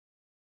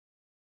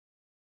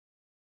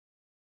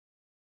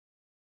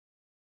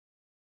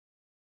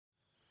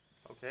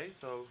Okay,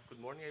 so good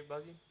morning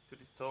everybody to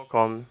this talk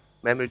on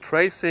memory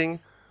tracing,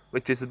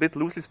 which is a bit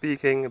loosely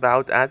speaking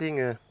about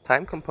adding a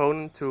time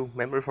component to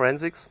memory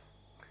forensics.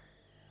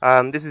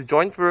 This is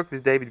joint work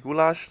with David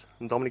Goulash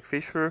and Dominic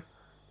Fischer.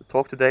 The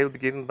talk today will be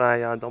given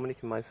by Dominic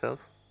and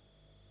myself.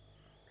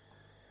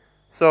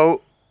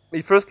 So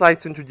we first like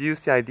to introduce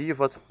the idea of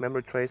what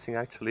memory tracing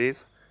actually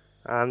is.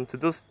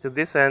 To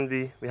this end,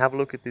 we have a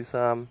look at this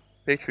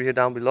picture here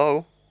down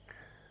below.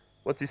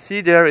 What you see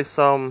there is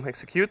some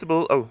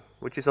executable,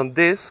 which is on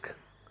disk.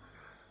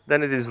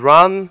 Then it is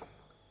run.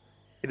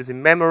 It is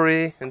in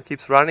memory and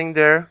keeps running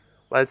there.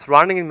 While it's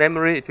running in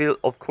memory, it will,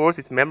 of course,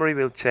 its memory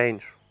will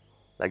change.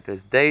 Like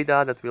there's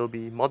data that will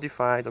be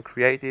modified or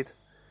created,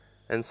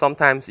 and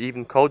sometimes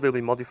even code will be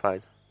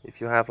modified.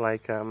 If you have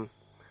like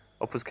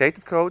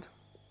obfuscated code,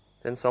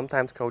 then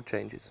sometimes code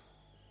changes.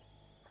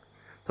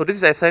 So this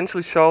is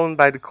essentially shown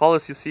by the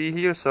colors you see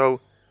here. So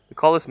the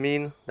colors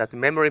mean that the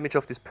memory image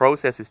of this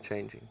process is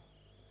changing.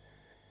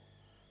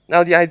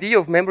 Now the idea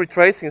of memory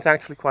tracing is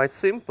actually quite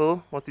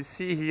simple. What you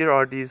see here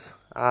are these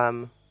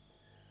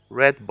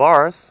red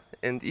bars,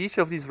 and each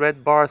of these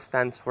red bars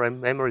stands for a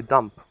memory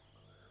dump.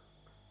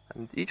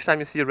 And each time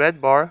you see a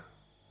red bar,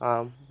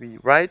 we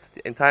write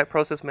the entire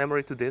process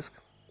memory to disk.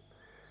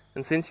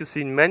 And since you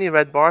see many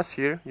red bars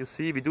here, you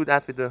see we do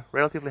that with a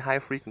relatively high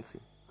frequency.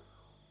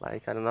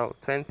 Like, I don't know,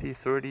 20,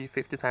 30,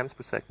 50 times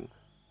per second.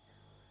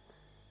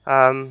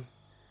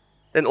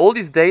 Then all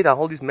these data,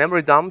 all these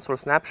memory dumps or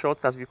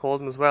snapshots, as we call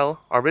them as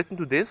well, are written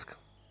to disk,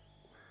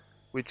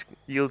 which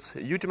yields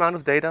a huge amount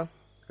of data.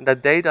 And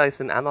that data is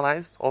then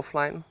analyzed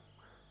offline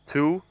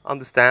to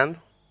understand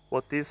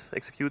what this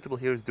executable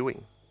here is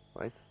doing,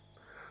 right?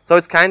 So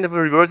it's kind of a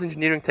reverse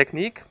engineering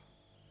technique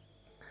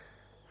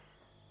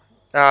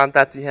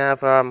that we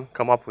have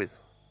come up with.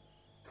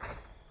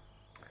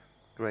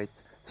 Great.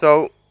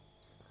 So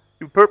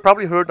you've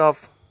probably heard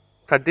of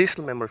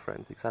traditional memory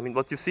forensics. I mean,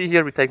 what you see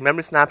here, we take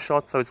memory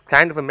snapshots, so it's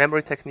kind of a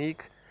memory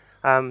technique.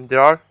 There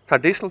are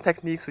traditional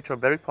techniques which are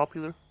very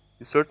popular.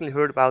 You certainly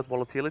heard about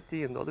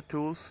volatility and other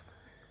tools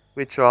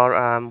which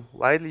are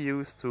widely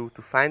used to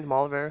find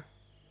malware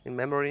in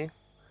memory.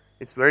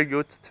 It's very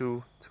good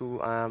to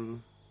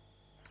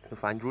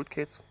find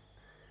rootkits.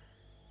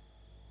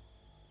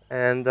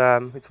 And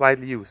it's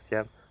widely used,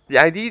 yeah. The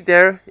idea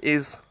there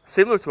is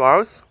similar to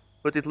ours,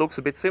 but it looks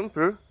a bit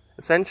simpler.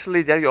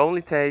 Essentially, there you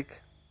only take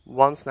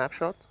one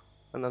snapshot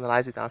and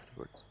analyze it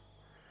afterwards.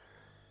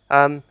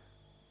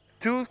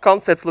 Two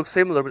concepts look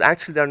similar, but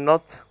actually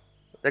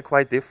they're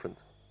quite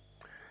different.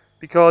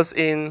 Because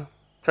in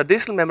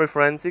traditional memory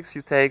forensics,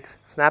 you take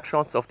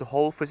snapshots of the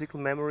whole physical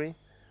memory,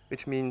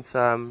 which means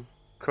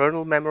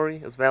kernel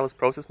memory as well as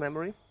process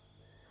memory.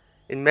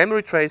 In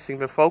memory tracing,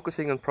 we're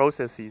focusing on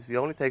processes. We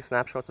only take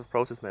snapshots of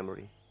process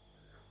memory.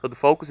 So the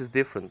focus is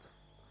different.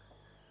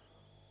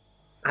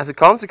 As a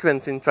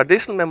consequence, in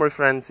traditional memory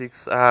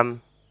forensics,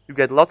 you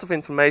get lots of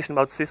information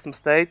about system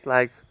state,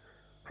 like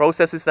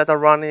processes that are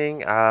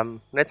running,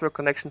 network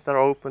connections that are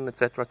open,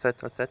 etc.,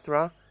 etc.,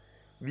 etc.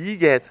 We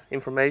get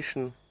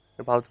information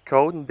about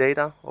code and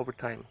data over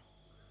time,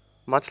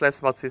 much less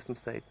about system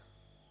state.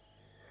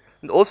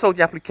 And also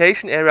the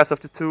application areas of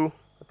the two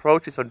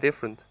approaches are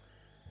different.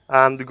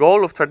 The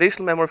goal of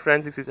traditional memory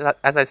forensics is,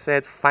 as I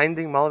said,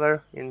 finding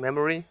malware in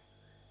memory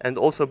and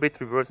also bit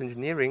reverse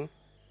engineering,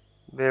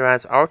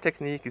 whereas our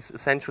technique is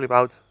essentially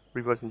about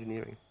reverse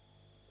engineering.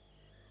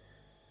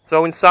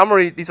 So in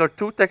summary, these are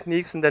two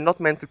techniques and they're not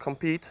meant to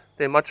compete.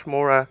 They're much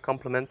more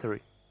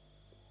complementary.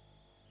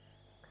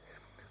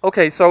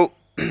 Okay, so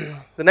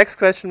the next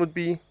question would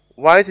be,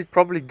 why is it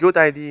probably a good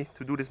idea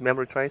to do this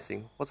memory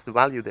tracing? What's the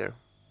value there?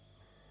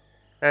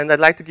 And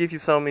I'd like to give you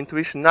some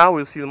intuition now.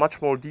 We'll see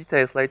much more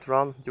details later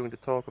on during the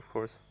talk, of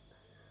course.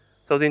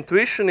 So the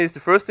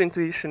first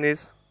intuition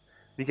is,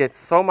 we get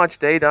so much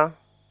data,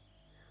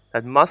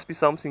 that must be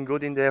something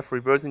good in there for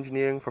reverse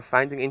engineering, for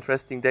finding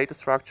interesting data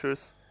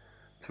structures,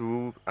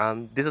 to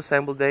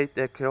disassemble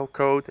data,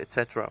 code,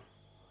 etc.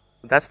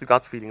 That's the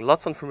gut feeling.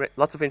 Lots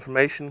of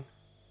information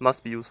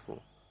must be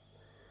useful.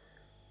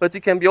 But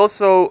you can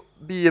also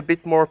be a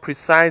bit more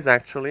precise,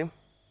 actually.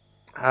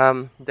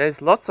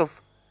 There's lots of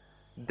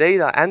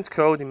data and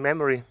code in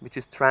memory which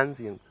is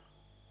transient.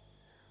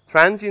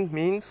 Transient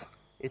means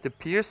it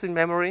appears in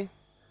memory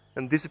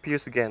and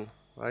disappears again,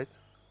 right?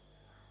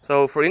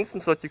 So for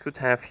instance, what you could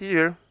have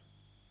here,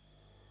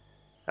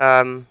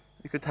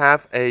 you could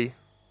have a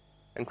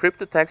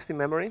encrypted text in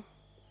memory.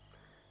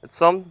 At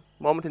some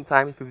moment in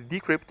time, it will be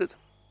decrypted,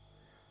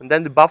 and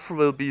then the buffer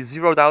will be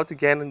zeroed out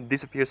again and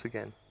disappears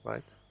again,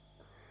 right?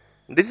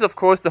 And this is, of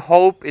course, the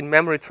hope in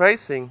memory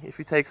tracing. If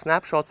we take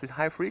snapshots with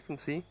high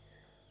frequency,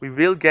 we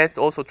will get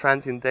also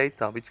transient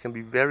data, which can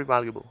be very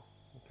valuable.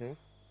 Okay,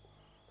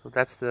 so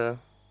that's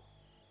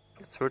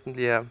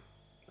certainly a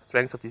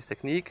strength of this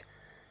technique.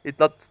 It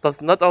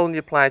does not only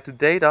apply to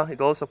data;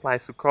 it also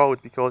applies to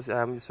code, because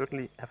you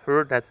certainly have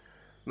heard that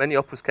many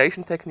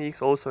obfuscation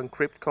techniques also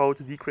encrypt code,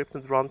 decrypt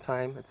at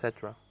runtime,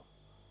 etc.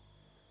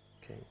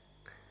 Okay.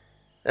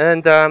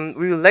 And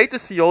we will later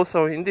see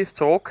also in this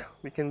talk,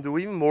 we can do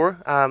even more.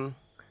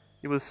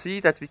 you will see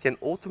that we can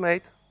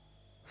automate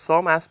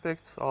some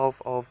aspects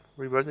of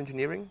reverse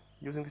engineering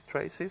using these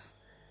traces.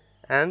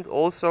 And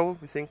also,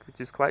 we think, which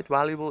is quite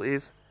valuable,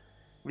 is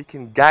we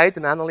can guide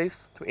an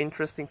analyst to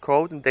interesting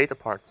code and data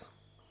parts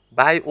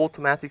by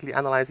automatically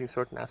analyzing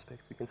certain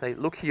aspects. We can say,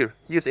 look here,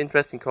 here's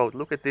interesting code,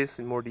 look at this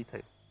in more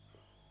detail.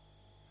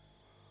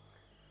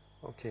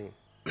 Okay.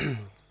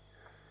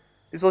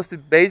 This was the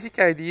basic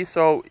idea.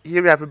 So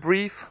here we have a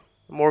brief,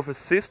 more of a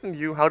system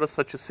view. How does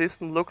such a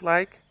system look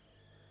like?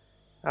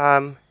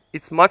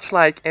 It's much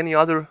like any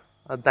other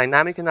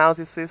dynamic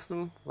analysis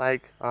system,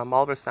 like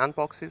malware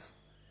sandboxes.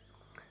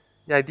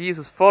 The idea is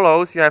as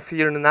follows. You have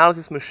here an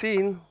analysis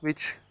machine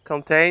which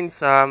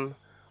contains a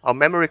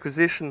memory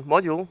acquisition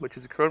module, which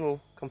is a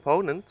kernel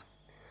component.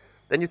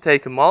 Then you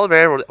take a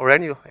malware or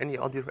any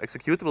other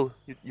executable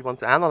you want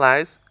to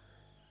analyze.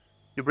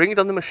 You bring it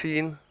on the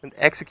machine and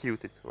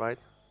execute it, right?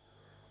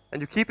 And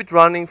you keep it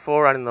running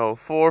for, I don't know,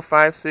 4,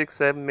 5, 6,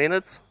 7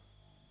 minutes.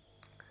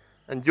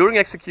 And during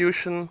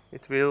execution,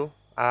 it will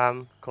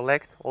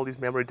collect all these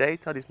memory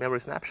data, these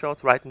memory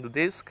snapshots, write them to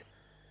disk.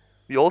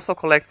 We also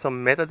collect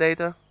some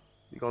metadata.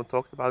 We're going to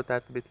talk about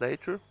that a bit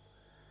later.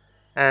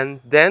 And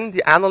then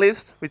the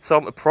analyst, with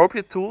some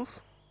appropriate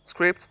tools,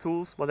 scripts,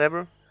 tools,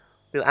 whatever,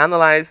 will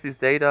analyze this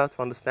data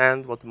to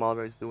understand what the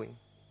malware is doing.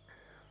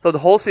 So the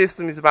whole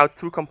system is about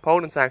 2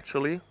 components,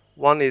 actually.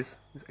 One is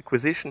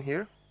acquisition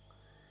here,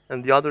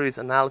 and the other is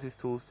analysis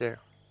tools there.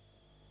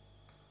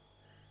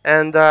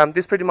 And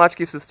this pretty much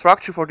gives the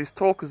structure for this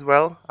talk as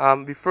well.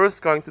 We're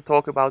first going to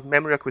talk about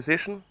memory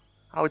acquisition,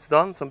 how it's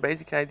done, some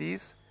basic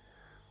ideas.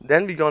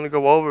 Then we're going to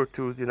go over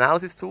to the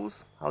analysis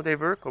tools, how they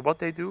work or what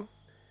they do.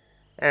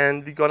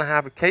 And we're going to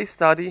have a case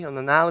study on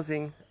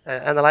analyzing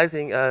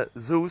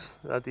Zeus,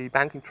 the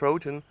banking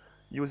Trojan,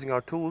 using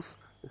our tools.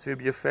 This will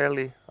be a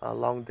fairly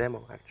long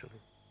demo, actually.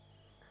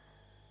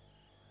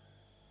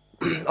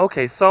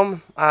 Okay,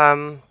 some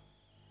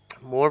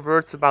more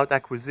words about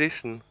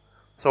acquisition.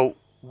 So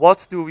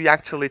what do we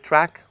actually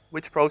track?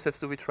 Which process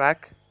do we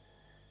track?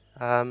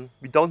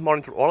 We don't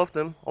monitor all of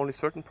them, only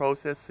certain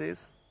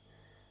processes.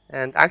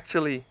 And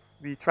actually,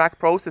 we track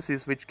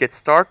processes which get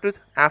started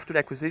after the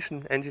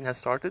acquisition engine has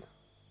started.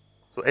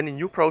 So any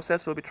new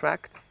process will be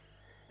tracked.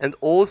 And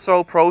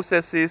also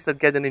processes that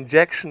get an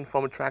injection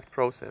from a tracked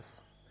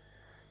process.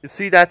 You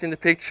see that in the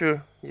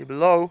picture here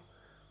below.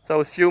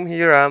 So assume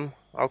here our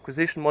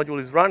acquisition module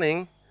is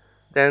running.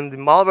 Then the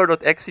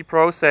malware.exe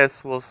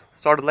process was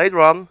started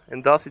later on,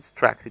 and thus it's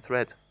tracked, it's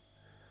read.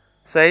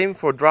 Same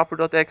for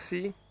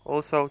dropper.exe,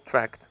 also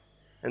tracked.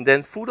 And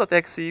then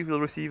foo.exe will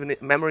receive a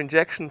memory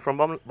injection from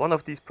one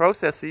of these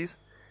processes,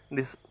 and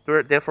is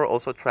therefore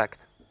also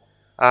tracked.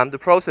 The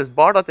process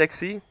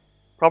bar.exe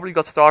probably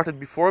got started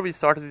before we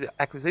started the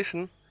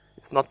acquisition.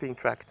 It's not being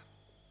tracked.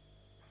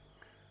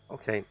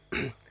 Okay.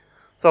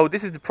 So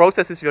this is the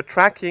processes we are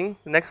tracking.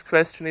 The next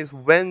question is,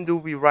 when do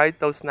we write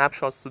those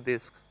snapshots to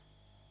disks?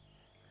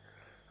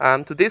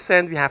 To this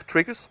end, we have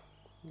triggers.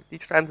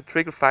 Each time the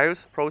trigger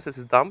fires, process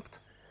is dumped.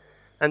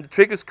 And the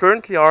triggers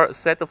currently are a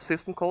set of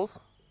system calls,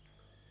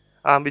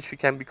 which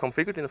can be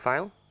configured in a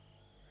file.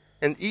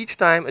 And each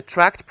time a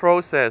tracked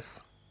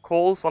process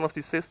calls one of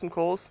these system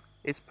calls,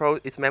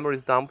 its memory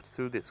is dumped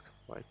to disk.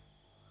 Right?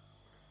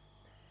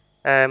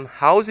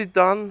 How is it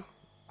done?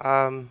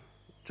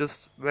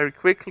 Just very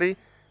quickly,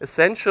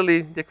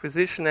 essentially the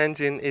acquisition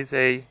engine is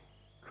a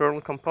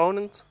kernel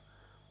component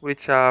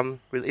which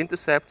will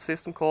intercept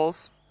system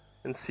calls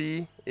and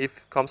see if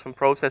it comes from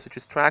process which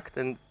is tracked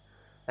and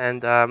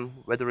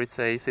whether it's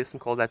a system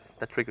call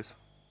that triggers.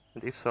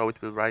 And if so, it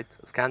will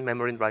scan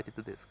memory and write it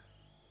to disk.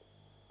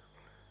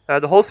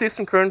 The whole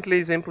system currently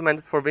is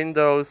implemented for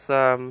Windows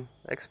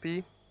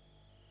XP.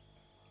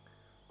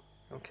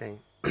 Okay.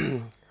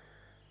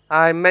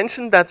 I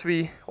mentioned that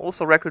we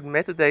also record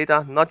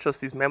metadata, not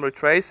just these memory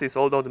traces,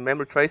 although the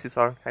memory traces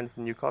are kind of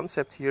a new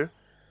concept here.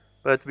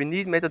 But we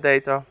need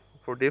metadata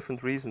for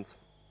different reasons.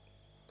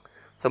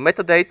 So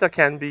metadata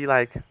can be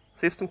like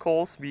system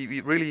calls.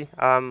 We really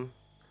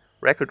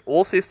record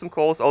all system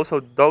calls, also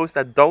those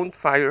that don't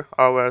fire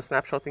our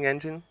snapshotting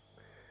engine.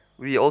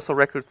 We also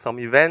record some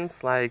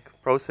events like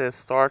process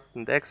start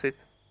and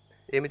exit,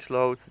 image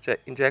loads,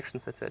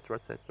 injections, etc.,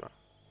 etc.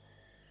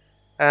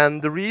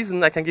 And the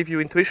reason, I can give you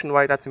intuition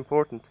why that's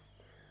important.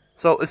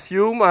 So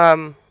assume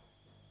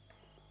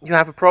you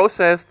have a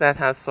process that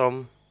has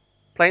some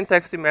plain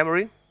text in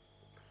memory,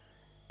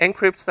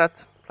 encrypts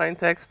that plain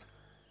text,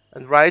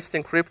 and writes the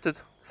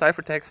encrypted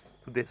ciphertext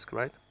to disk,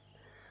 right?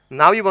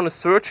 Now you want to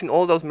search in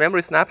all those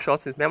memory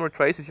snapshots, in memory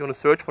traces, you want to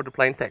search for the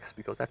plain text,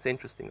 because that's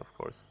interesting, of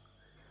course.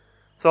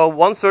 So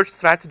one search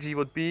strategy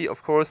would be,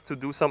 of course, to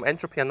do some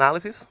entropy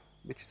analysis,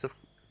 which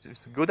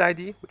is a good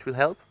idea, which will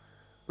help.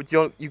 But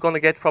you're going to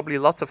get probably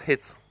lots of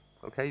hits.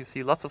 Okay, you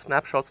see lots of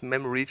snapshots in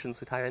memory regions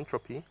with high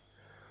entropy.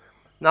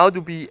 Now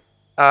to be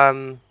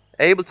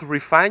able to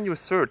refine your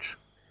search,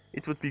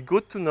 it would be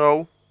good to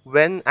know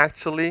when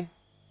actually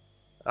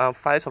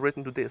files are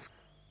written to disk.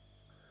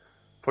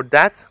 For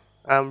that,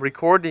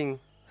 recording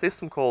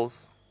system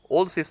calls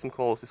all the system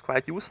calls is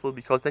quite useful,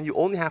 because then you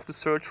only have to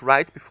search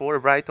right before a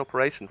write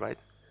operation, right?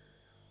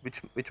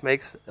 Which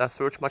makes a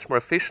search much more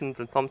efficient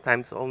and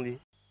sometimes only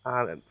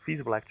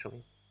feasible,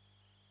 actually.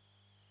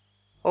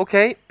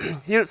 Okay,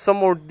 here are some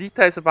more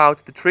details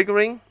about the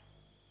triggering.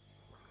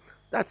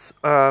 That's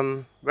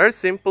very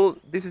simple.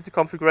 This is the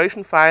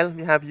configuration file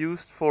we have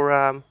used for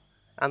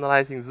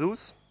analyzing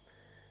zoos.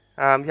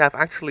 We have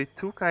actually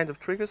two kinds of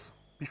triggers,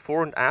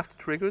 before and after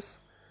triggers.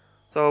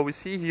 So we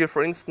see here,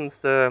 for instance,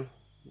 the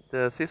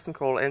system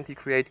call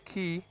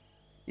nt_create_key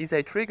is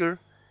a trigger,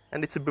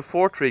 and it's a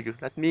before trigger.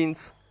 That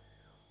means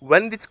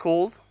when it's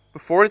called,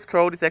 before its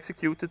code is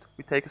executed,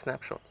 we take a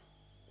snapshot.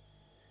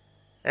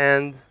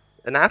 And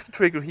an after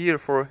trigger here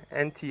for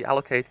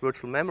nt_allocate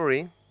virtual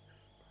memory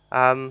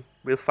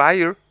will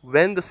fire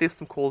when the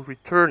system call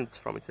returns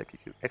from its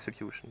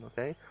execution.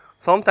 Okay.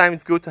 Sometimes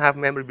it's good to have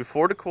memory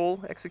before the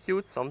call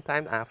executes,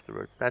 sometimes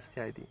afterwards. That's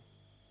the idea.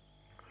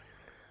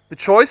 The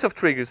choice of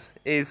triggers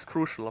is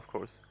crucial, of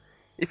course.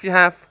 If you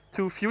have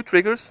too few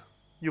triggers,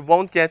 you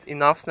won't get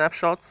enough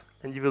snapshots,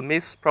 and you will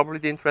miss probably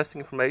the interesting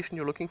information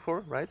you're looking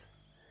for, right?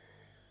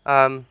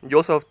 You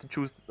also have to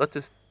choose not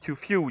just too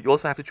few, you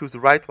also have to choose the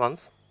right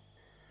ones.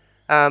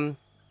 Probably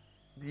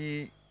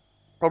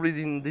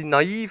the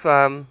naive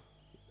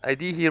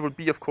idea here would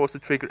be, of course, to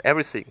trigger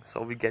everything,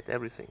 so we get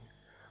everything.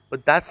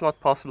 But that's not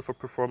possible for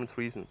performance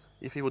reasons.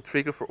 If you would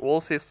trigger for all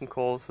system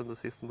calls, then the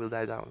system will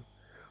die down.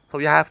 So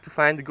you have to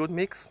find a good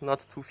mix,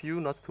 not too few,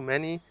 not too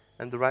many,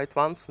 and the right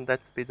ones, and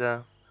that's a bit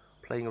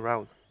playing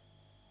around.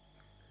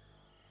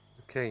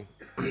 Okay.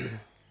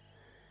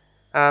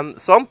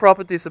 Some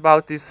properties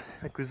about this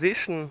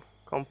acquisition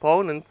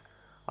component,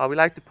 we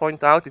like to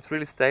point out it's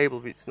really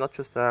stable. It's not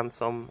just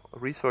some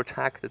research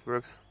hack that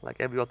works like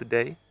every other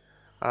day.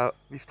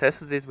 We've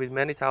tested it with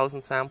many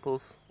thousand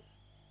samples,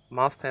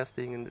 mass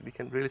testing, and we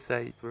can really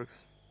say it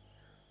works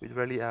with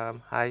really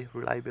high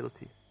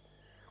reliability.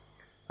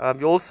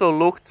 We also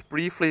looked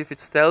briefly if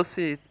it's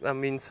stealthy. It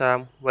means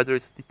whether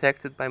it's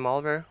detected by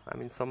malware. I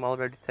mean, some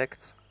malware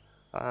detects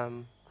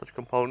such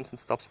components and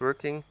stops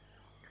working.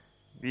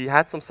 We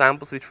had some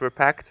samples which were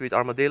packed with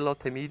Armadillo,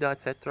 Temida,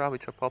 etc.,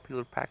 which are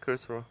popular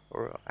packers or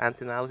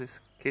anti-analysis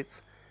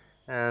kits,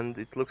 and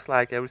it looks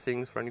like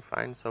everything is running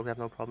fine, so we have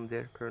no problem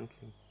there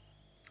currently.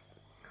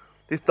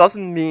 This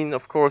doesn't mean,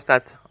 of course,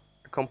 that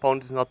the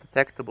component is not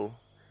detectable.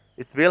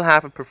 It will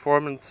have a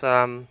performance.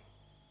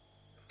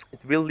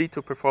 It will lead to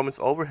a performance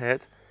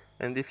overhead,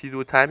 and if you do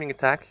a timing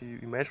attack,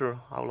 you measure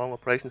how long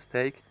operations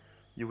take,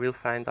 you will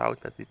find out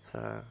that it's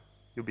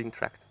you're being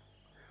tracked.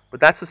 But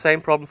that's the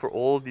same problem for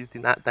all these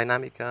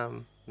dynamic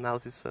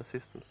analysis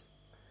systems.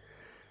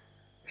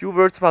 A few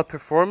words about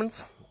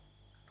performance.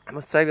 I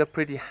must say we are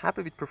pretty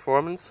happy with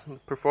performance.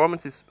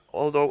 Performance is,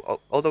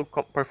 although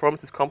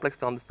performance is complex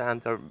to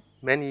understand, there are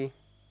many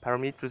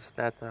parameters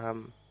that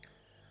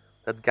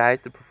that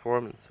guide the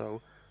performance.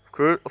 So,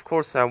 of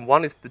course,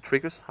 one is the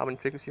triggers, how many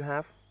triggers you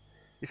have.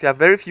 If you have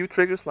very few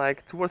triggers,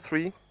 like 2 or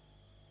 3,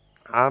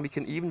 we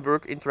can even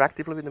work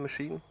interactively with the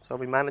machine. So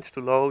we managed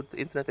to load the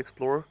Internet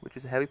Explorer, which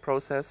is a heavy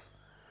process,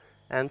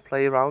 and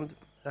play around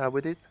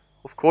with it.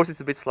 Of course,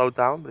 it's a bit slowed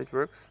down, but it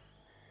works.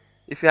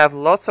 If you have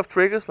lots of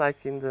triggers,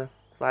 like in the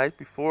slide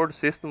before, the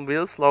system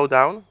will slow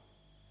down.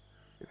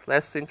 It's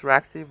less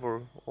interactive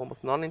or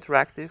almost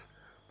non-interactive,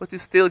 but you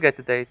still get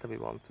the data we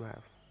want to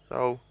have.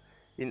 So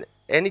in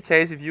any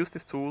case, if you use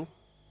this tool,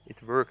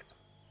 it worked.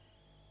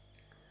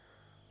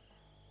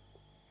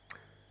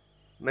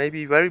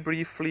 Maybe very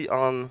briefly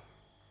on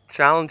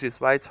challenges,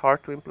 why it's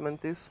hard to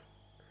implement this.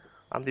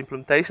 The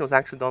implementation was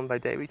actually done by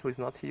David, who is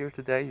not here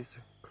today. He's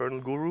the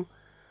kernel guru.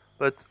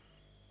 But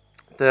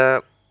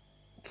the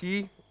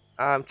key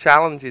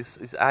challenge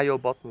is I/O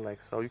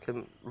bottleneck. So you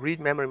can read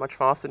memory much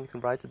faster than you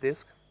can write to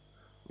disk,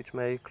 which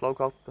may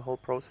clog up the whole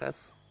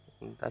process.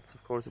 And that's,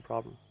 of course, a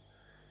problem.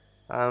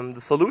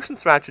 The solution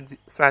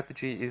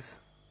strategy is,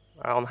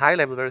 on high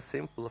level, very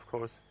simple, of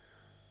course.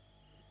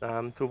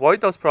 To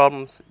avoid those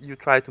problems, you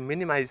try to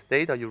minimize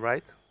data you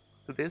write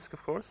to disk,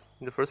 of course,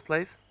 in the first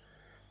place.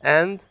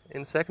 And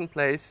in second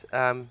place,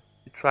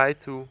 you try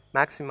to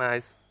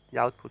maximize the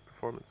output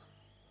performance.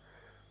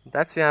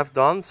 That's what we have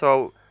done.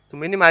 So to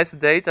minimize the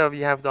data,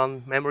 we have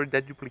done memory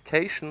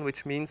deduplication,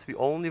 which means we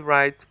only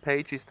write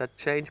pages that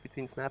change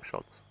between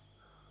snapshots.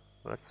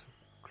 Well, that's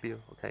clear,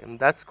 okay. And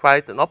that's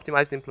quite an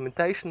optimized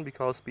implementation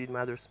because speed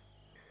matters.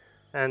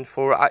 And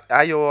for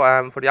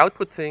I/O, for the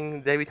output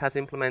thing, David has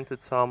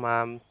implemented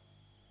some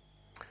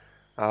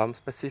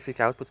specific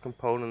output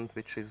component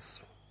which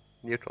is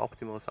near to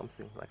optimal or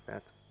something like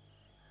that.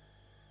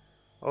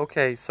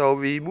 Okay, so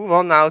we move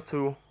on now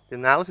to the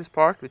analysis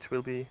part, which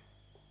will be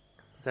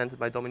presented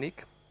by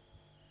Dominic.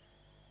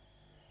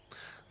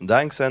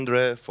 Thanks,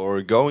 Endre,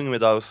 for going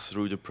with us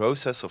through the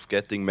process of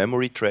getting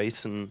memory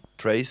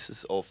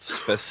traces of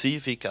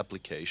specific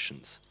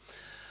applications.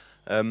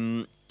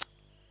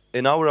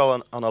 In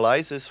our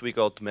analysis, we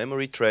got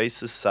memory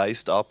traces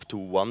sized up to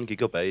 1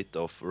 gigabyte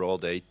of raw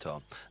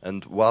data.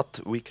 And what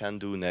we can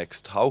do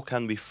next? How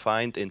can we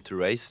find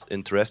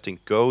interesting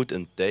code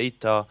and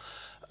data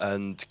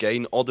and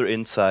gain other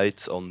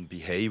insights on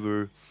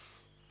behavior.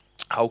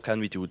 How can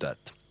we do that?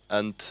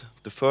 And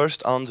the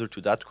first answer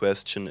to that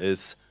question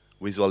is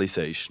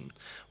visualization.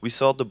 We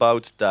thought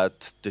about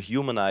that the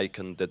human eye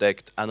can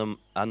detect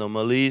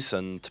anomalies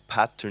and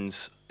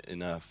patterns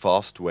in a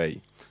fast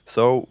way.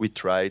 So we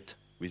tried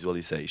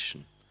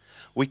visualization.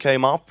 We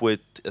came up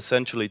with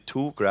essentially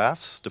two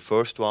graphs. The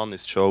first one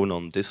is shown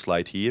on this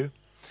slide here.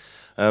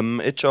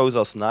 It shows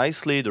us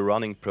nicely the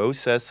running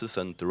processes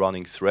and the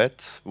running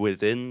threads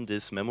within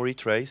this memory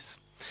trace.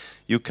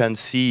 You can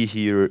see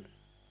here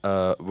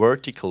a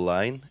vertical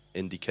line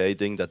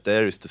indicating that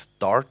there is the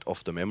start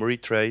of the memory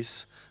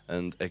trace,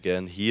 and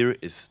again here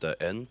is the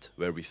end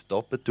where we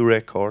stop it to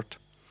record.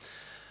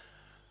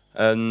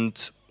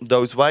 And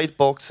those white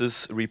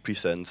boxes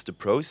represents the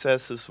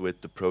processes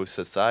with the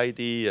process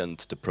ID and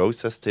the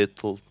process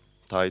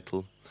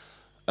title.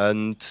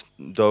 And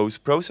those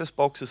process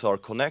boxes are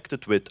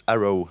connected with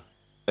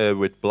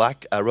with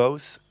black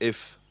arrows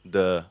if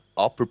the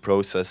upper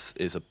process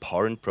is a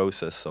parent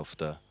process of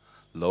the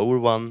lower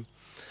one.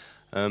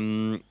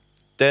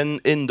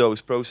 Then in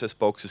those process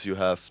boxes you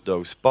have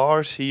those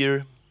bars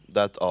here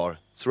that are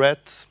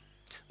threads.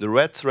 The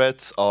red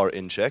threads are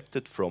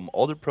injected from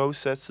other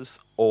processes,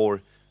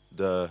 or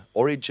the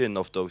origin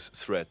of those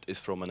threads is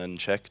from an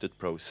injected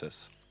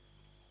process,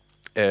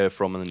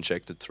 from an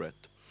injected thread.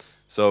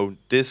 So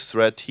this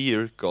thread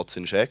here got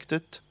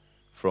injected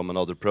from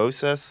another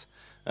process,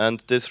 and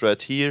this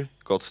thread here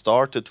got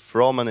started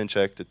from an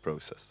injected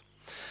process.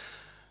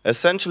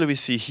 Essentially we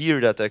see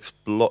here that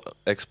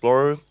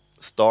Explorer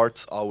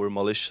starts our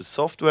malicious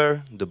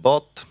software, the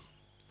bot,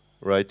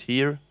 right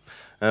here.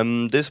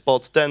 This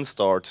bot then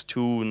starts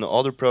two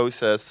other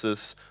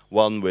processes,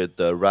 one with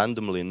a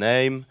randomly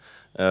name,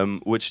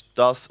 which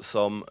does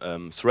some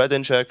thread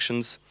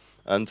injections,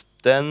 and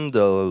then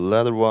the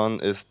latter one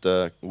is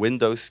the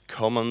Windows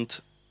command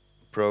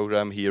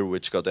program here,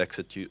 which got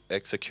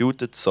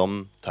executed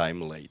some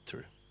time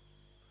later.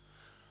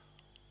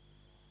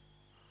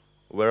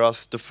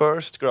 Whereas the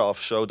first graph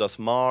showed us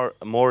more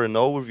an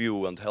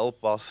overview and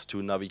helped us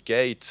to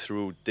navigate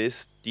through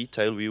this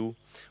detail view,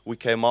 we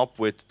came up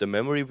with the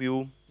memory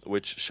view,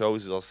 which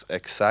shows us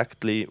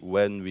exactly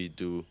when we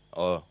do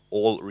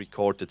all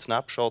recorded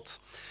snapshots.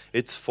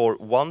 It's for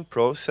one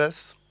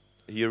process.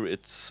 Here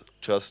it's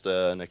just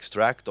an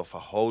extract of a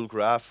whole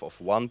graph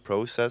of one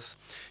process.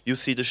 You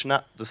see the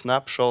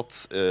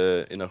snapshots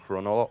in a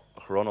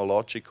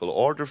chronological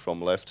order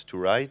from left to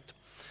right.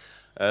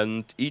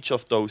 And each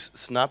of those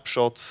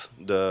snapshots,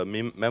 the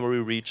memory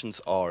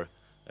regions are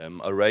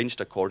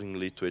arranged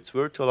accordingly to its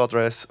virtual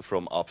address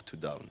from up to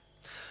down.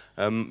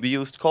 We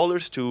used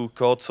colors to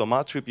code some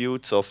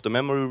attributes of the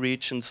memory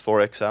regions.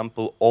 For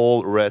example,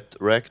 all red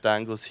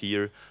rectangles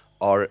here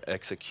are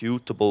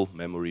executable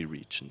memory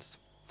regions.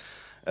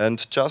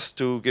 And just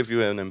to give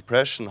you an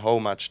impression how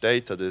much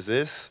data this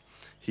is,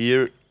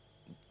 here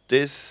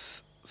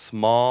this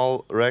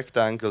small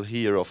rectangle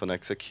here of an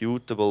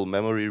executable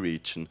memory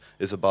region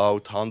is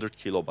about 100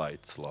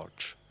 kilobytes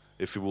large.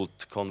 If you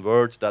would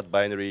convert that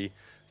binary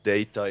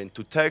data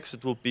into text,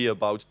 it would be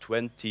about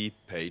 20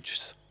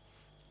 pages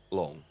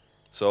long.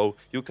 So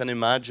you can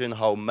imagine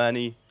how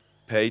many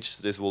pages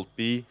this will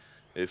be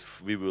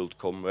if we will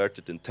convert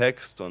it in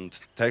text, and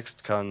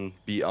text can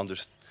be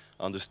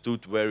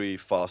understood very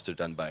faster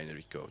than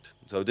binary code.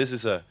 So this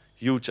is a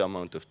huge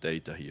amount of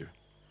data here.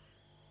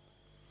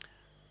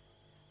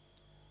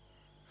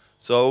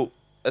 So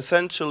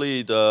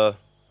essentially the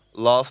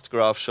last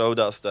graph showed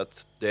us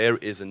that there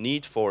is a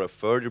need for a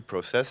further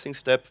processing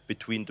step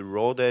between the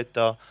raw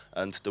data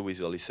and the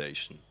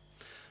visualization.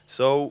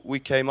 So we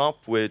came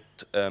up with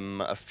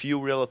a few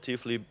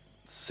relatively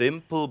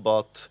simple,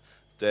 but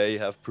they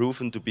have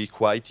proven to be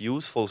quite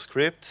useful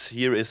scripts.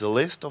 Here is a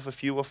list of a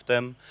few of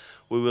them.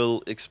 We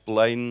will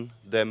explain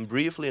them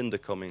briefly in the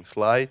coming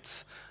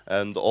slides,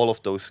 and all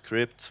of those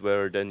scripts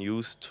were then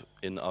used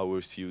in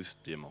our Zeus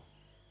demo.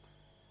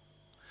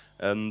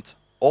 And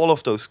all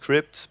of those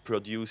scripts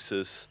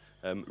produces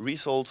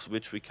results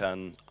which we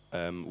can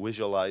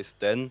visualize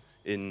then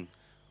in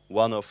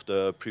one of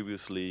the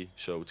previously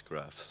showed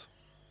graphs.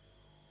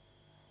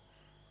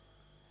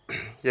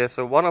 Yeah,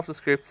 so one of the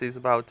scripts is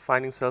about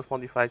finding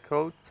self-modifying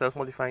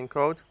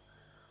code.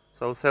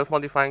 So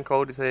self-modifying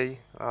code is a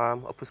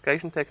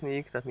obfuscation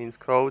technique. That means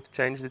code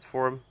changes its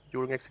form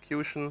during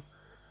execution.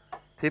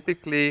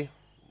 Typically,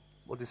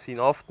 what is seen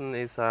often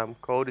is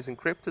code is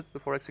encrypted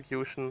before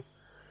execution.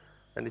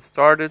 And it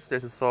started,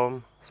 there's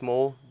some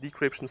small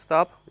decryption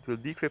stub. It will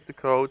decrypt the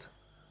code,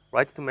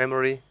 write it to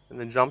memory, and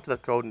then jump to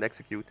that code and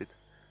execute it.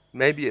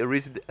 Maybe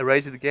erase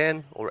it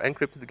again or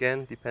encrypt it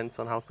again, depends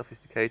on how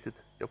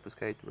sophisticated the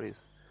obfuscator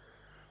is.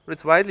 But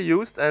it's widely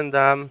used, and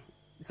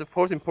it's of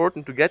course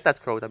important to get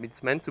that code. I mean,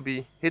 it's meant to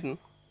be hidden,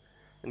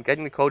 and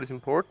getting the code is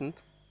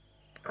important.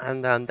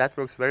 And that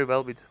works very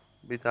well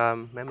with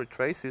memory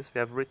traces. We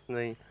have written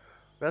a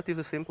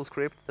relatively simple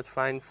script that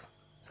finds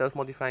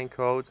self-modifying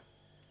code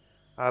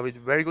with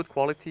very good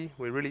quality.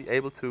 We're really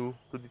able to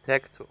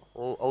detect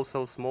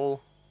also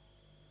small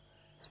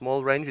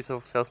ranges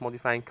of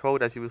self-modifying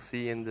code, as you will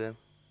see in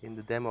in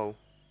the demo.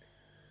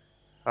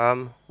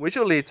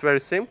 Visually, it's very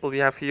simple. We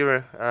have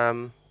here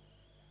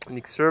an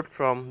excerpt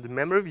from the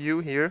memory view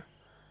here,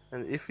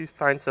 and if we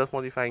find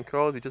self-modifying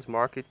code, we just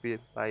mark it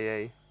by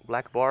a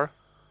black bar,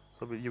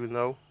 so you will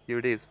know here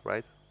it is,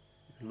 right?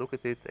 You can look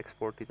at it,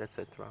 export it,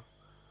 etc.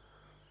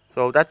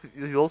 So that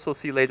you will also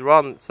see later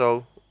on.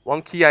 So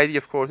one key idea,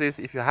 of course, is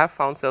if you have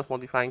found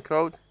self-modifying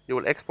code, you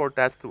will export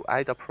that to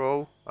IDA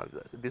Pro,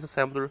 as a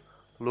disassembler,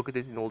 to look at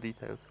it in all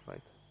details,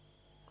 right?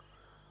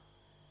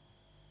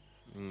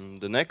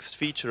 The next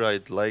feature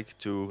I'd like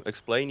to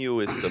explain you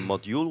is the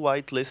module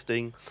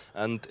whitelisting,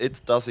 and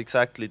it does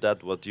exactly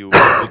that what you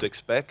would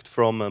expect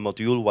from a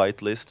module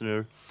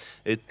whitelistener.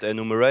 It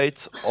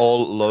enumerates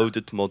all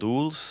loaded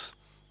modules,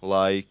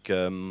 like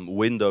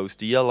Windows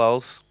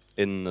DLLs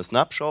in a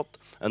snapshot,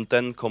 and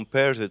then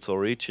compares its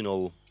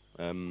original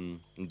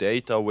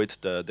data with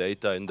the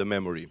data in the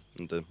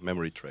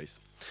memory trace.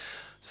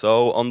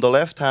 So on the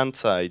left-hand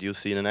side, you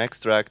see an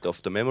extract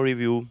of the memory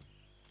view.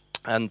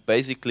 And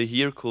basically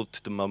here could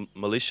the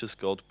malicious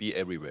code be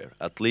everywhere,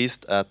 at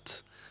least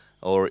at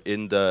or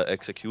in the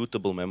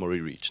executable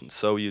memory region.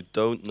 So you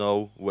don't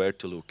know where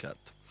to look at.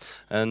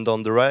 And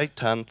on the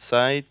right-hand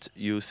side,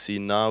 you see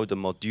now the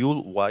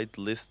module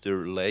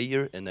whitelister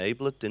layer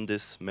enabled in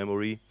this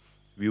memory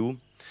view.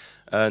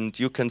 And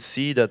you can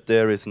see that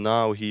there is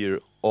now here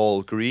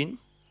all green.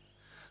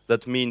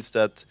 That means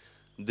that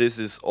this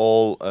is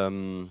all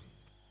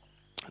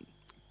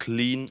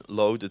clean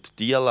loaded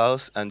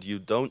DLLs, and you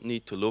don't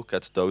need to look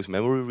at those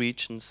memory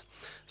regions.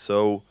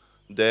 So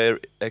there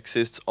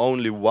exists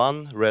only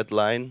one red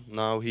line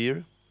now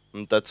here,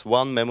 and that's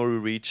one memory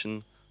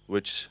region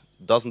which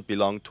doesn't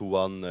belong to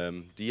one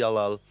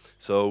DLL.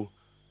 So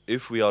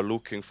if we are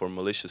looking for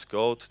malicious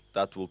code,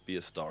 that will be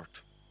a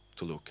start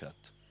to look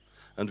at.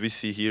 And we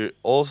see here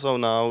also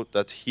now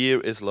that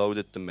here is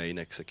loaded the main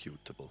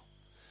executable.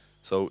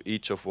 So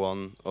each of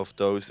one of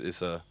those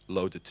is a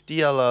loaded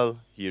DLL,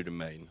 here the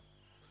main.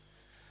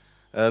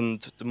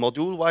 And the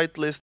module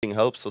whitelisting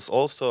helps us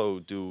also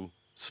to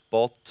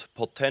spot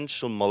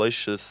potential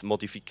malicious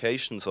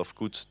modifications of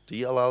good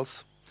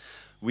DLLs.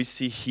 We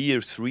see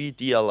here 3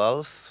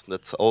 DLLs,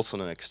 that's also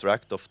an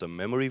extract of the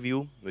memory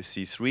view. We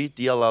see 3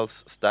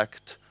 DLLs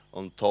stacked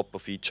on top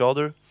of each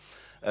other,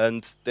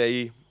 and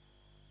they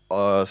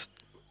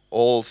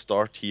all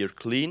start here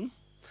clean.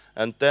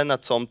 And then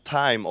at some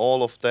time,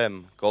 all of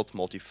them got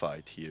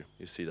modified here.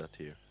 You see that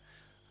here.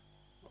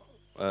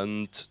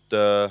 And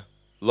the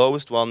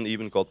lowest one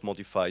even got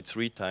modified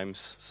 3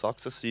 times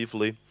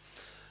successively.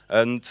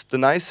 And the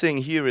nice thing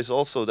here is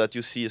also that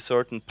you see a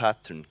certain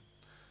pattern.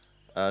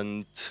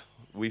 And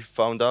we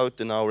found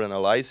out in our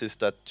analysis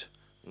that,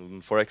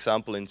 for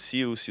example, in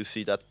CUs, you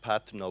see that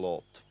pattern a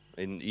lot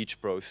in each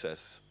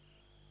process.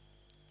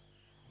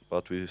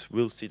 But we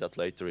will see that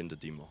later in the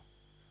demo.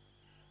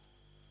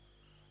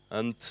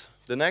 And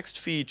the next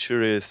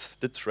feature is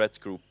the thread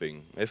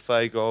grouping. If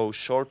I go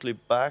shortly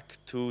back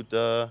to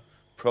the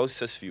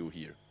process view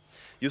here,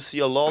 you see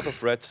a lot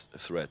of red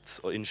threads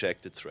or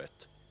injected thread,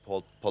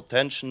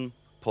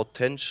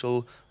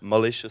 potential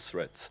malicious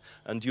threads.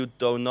 And you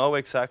don't know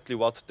exactly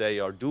what they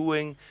are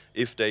doing,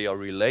 if they are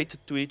related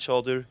to each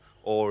other,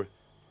 or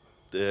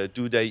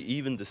do they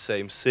even the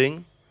same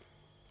thing.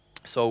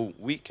 So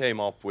we came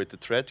up with the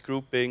thread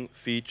grouping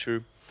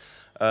feature,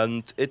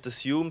 and it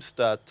assumes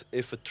that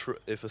if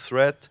a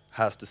thread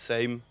has the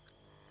same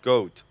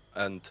code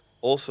and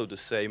also the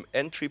same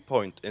entry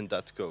point in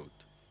that code,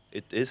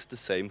 it is the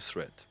same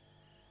thread.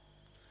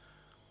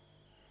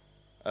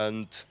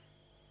 And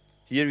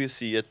here you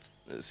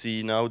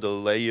see now the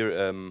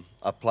layer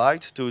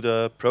applied to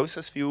the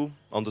process view.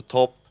 On the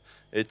top,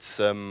 it's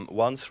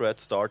one thread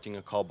starting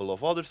a couple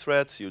of other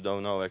threads. You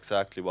don't know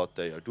exactly what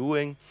they are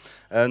doing.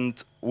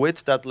 And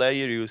with that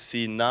layer, you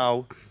see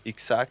now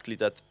exactly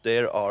that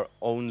there are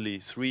only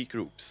 3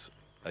 groups,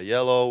 a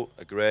yellow,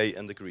 a gray,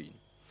 and a green.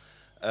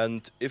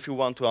 And if you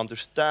want to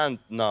understand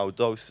now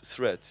those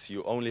threads,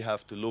 you only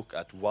have to look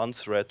at one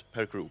thread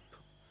per group.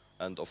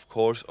 And of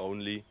course,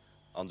 only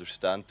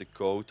understand the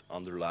code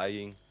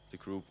underlying the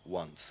group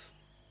once.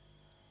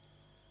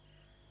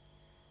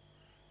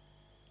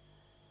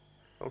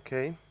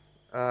 Okay.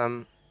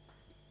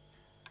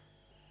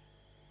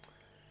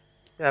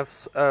 We have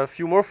a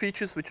few more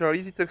features which are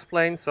easy to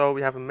explain. So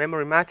we have a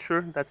memory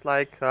matcher that's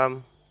like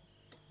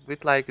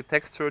with like a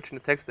text search in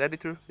the text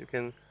editor. You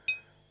can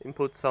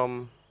input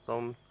some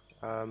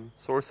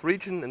source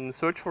region and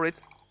search for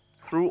it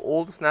through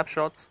all the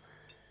snapshots.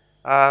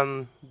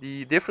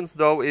 The difference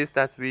though is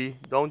that we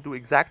don't do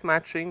exact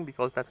matching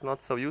because that's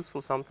not so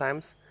useful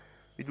sometimes.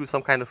 We do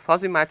some kind of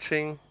fuzzy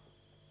matching,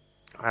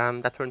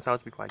 and that turns out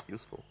to be quite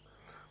useful.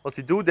 What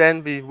we do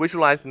then, we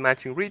visualize the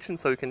matching region,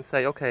 so you can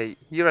say, okay,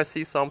 here I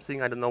see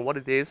something, I don't know what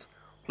it is.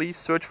 Please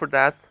search for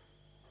that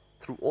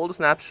through all the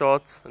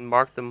snapshots and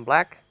mark them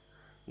black.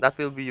 That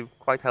will be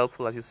quite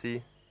helpful, as you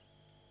see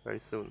very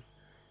soon.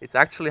 It's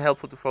actually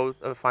helpful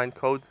to find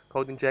code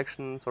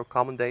injections or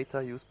common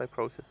data used by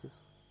processes.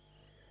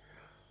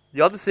 The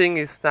other thing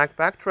is stack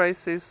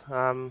backtraces.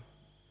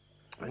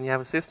 When you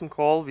have a system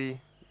call, we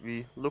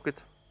look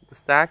at the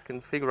stack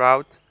and figure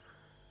out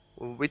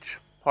which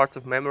parts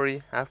of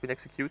memory have been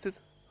executed.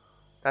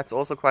 That's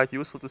also quite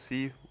useful to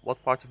see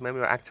what parts of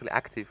memory are actually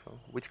active,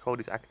 which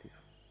code is active.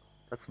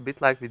 That's a bit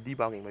like with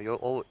debugging, where you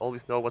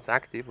always know what's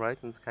active, right?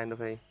 And it's kind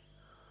of a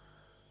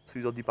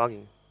pseudo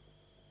debugging,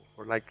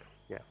 or like,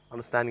 yeah,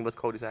 understanding what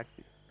code is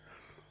active.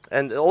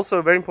 And also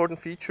a very important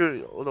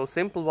feature, although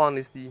simple one,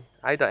 is the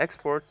IDA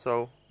export.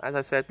 So as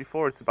I said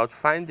before, it's about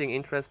finding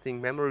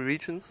interesting memory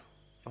regions.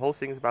 The whole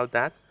thing is about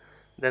that.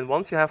 Then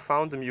once you have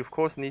found them, you of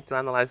course need to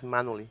analyze them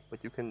manually.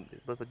 What you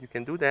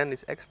can do then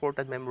is export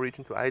that memory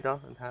region to IDA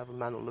and have a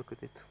manual look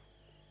at it.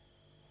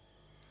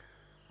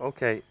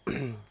 Okay,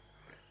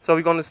 so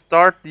we're going to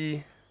start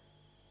the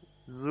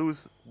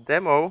Zeus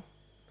demo.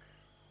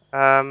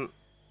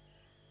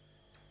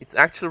 It's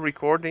actually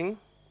recording,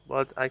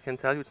 but I can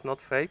tell you it's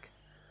not fake.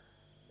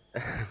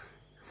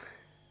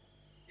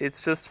 It's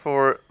just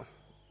for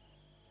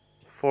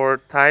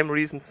time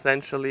reasons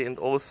essentially, and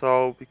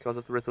also because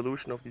of the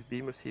resolution of these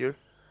beamers here.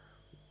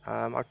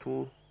 Our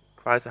tool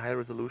requires a higher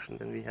resolution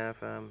than we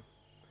have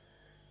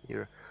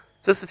here.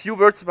 Just a few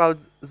words about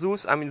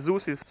Zeus. I mean,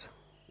 Zeus is,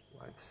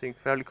 I think,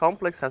 fairly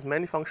complex, has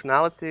many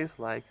functionalities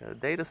like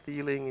data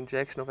stealing,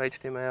 injection of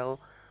HTML,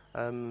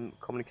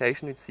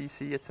 communication with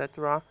CC,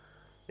 etc.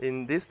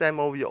 In this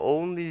demo, we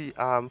only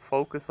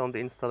focus on the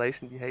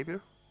installation behavior,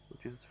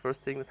 which is the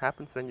first thing that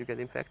happens when you get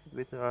infected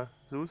with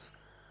Zeus.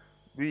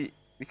 We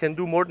can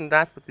do more than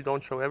that, but we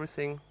don't show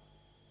everything.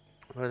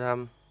 But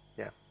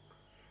yeah.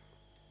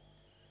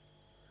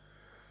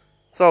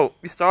 So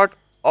we start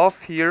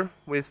off here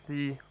with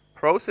the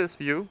process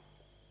view,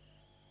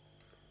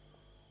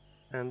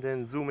 and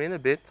then zoom in a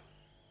bit.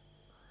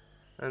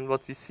 And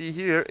what we see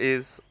here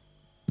is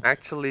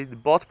actually the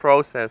bot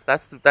process.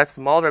 That's the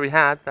malware we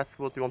had. That's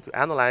what we want to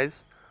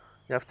analyze.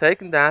 We have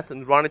taken that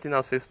and run it in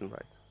our system,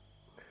 right?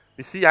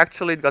 We see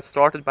actually it got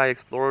started by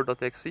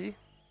explorer.exe,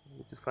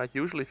 which is quite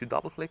usual if you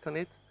double click on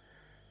it.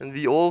 And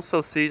we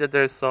also see that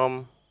there's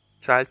some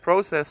child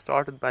process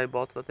started by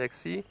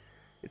bot.exe.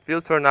 It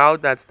will turn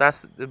out that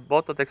that's the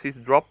bot.exe is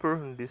the dropper,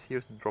 and this here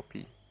is the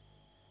droppee.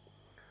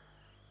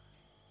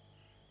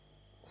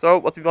 So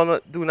what we're going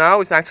to do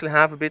now is actually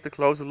have a bit of a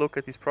closer look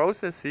at these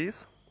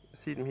processes. You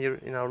see them here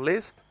in our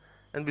list.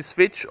 And we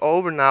switch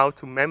over now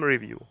to memory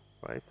view,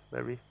 right?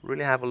 Where we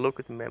really have a look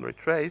at the memory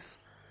trace.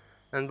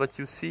 And what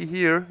you see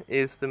here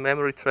is the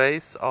memory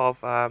trace of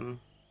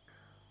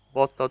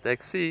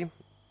bot.exe.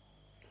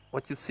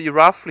 What you see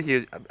roughly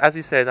here, as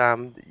we said,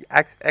 the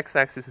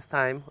x-axis is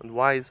time and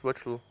y is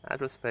virtual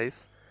address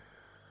space.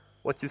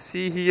 What you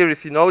see here,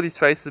 if you know these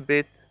traces a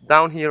bit,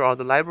 down here are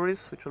the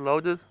libraries which are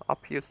loaded.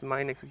 Up here is the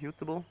main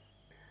executable.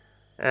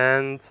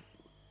 And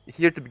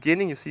here at the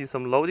beginning you see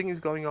some loading is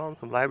going on,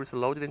 some libraries are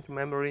loaded into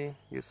memory,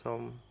 here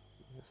some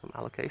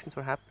allocations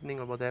are happening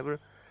or whatever.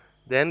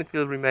 Then it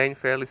will remain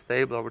fairly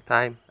stable over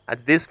time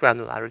at this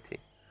granularity.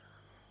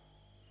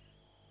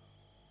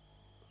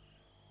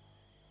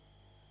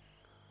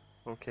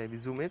 Okay, we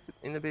zoom it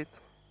in a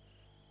bit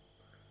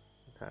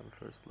and have a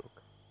first look.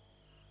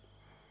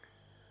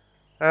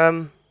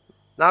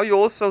 Now you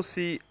also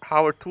see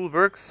how our tool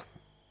works.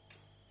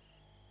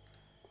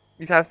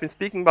 We have been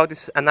speaking about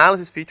these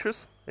analysis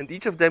features, and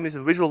each of them is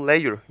a visual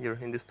layer here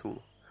in this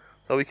tool.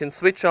 So we can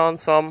switch on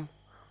some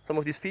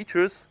of these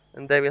features,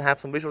 and they will have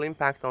some visual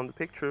impact on the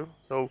picture.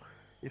 So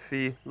if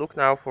we look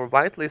now for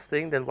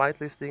whitelisting, then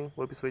whitelisting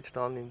will be switched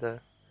on in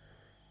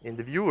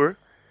the viewer.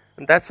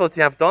 And that's what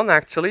we have done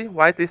actually.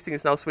 Whitelisting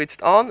is now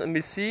switched on, and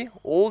we see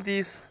all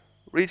these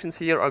regions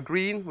here are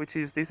green, which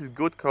is this is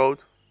good code,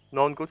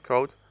 non-good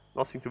code,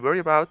 nothing to worry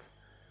about.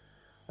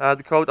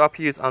 The code up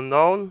here is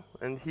unknown,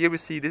 and here we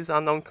see this is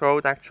unknown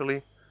code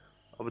actually,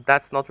 but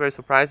that's not very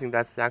surprising.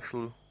 That's the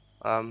actual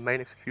main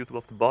executable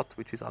of the bot,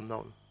 which is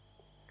unknown.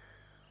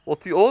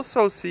 What we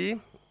also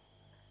see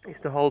is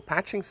the whole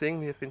patching thing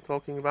we have been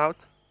talking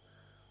about.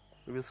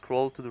 We will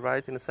scroll to the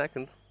right in a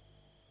second.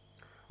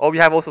 Oh, we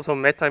have also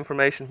some meta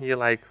information here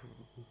like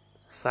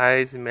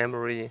size,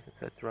 memory,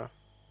 etc.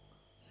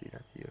 See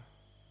that here.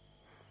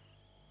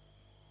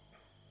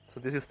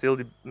 So this is still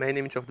the main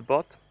image of the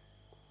bot.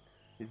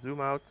 We zoom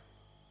out.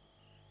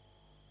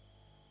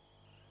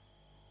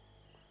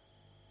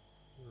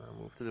 Now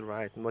move to the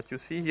right. And what you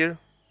see here,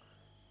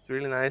 it's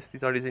really nice.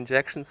 These are these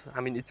injections.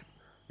 I mean,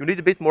 you need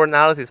a bit more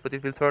analysis, but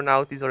it will turn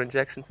out these are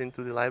injections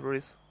into the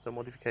libraries, some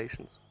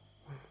modifications.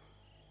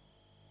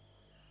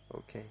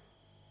 Okay.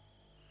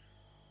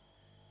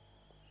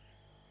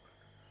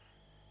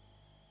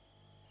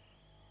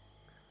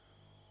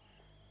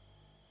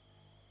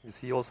 You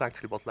see also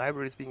actually what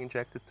library is being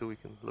injected to. We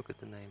can look at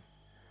the name.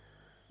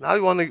 Now we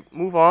want to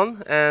move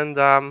on and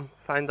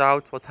find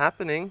out what's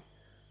happening.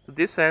 To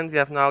this end, we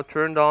have now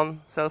turned on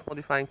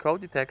self-modifying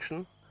code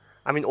detection.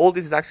 I mean, all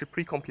this is actually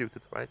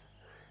pre-computed, right?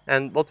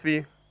 And what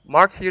we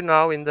mark here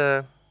now in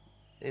the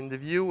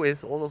view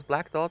is all those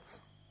black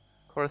dots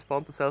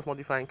correspond to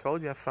self-modifying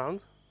code we have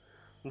found.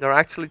 And there are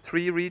actually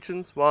 3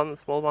 regions, one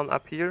small one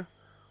up here,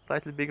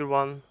 slightly bigger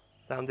one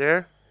down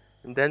there,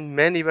 and then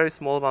many very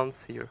small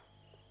ones here.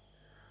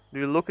 We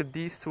will look at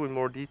these two in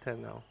more detail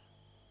now.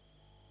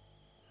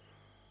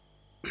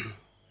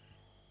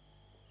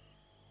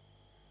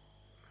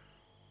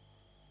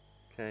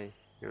 Okay,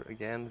 here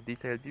again, the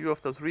detailed view of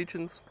those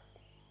regions.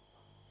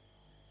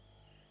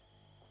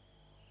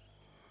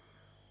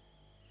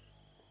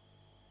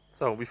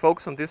 So we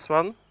focus on this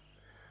one.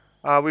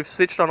 We've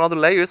switched on other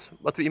layers.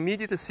 What we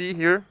immediately see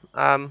here,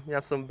 we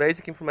have some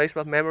basic information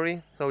about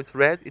memory. So it's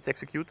read, it's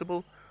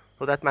executable.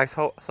 So that makes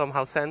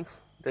somehow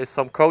sense. There's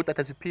some code that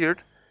has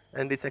appeared,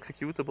 and it's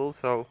executable.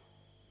 So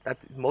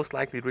that's most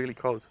likely really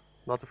code.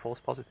 It's not a false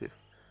positive.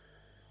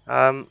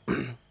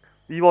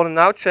 We want to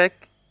now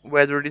check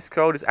whether this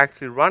code is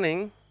actually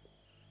running.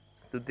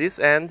 To this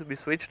end, we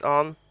switched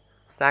on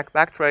stack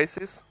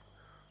backtraces.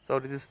 So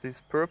this is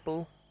this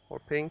purple or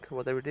pink,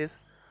 whatever it is.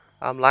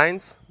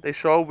 Lines, they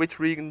show which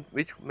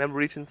memory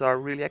regions are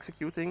really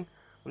executing.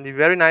 And you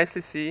very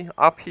nicely see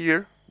up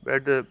here where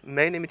the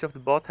main image of the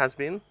bot has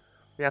been.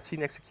 We have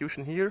seen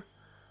execution here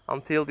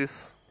until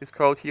this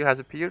code here has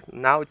appeared.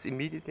 Now it's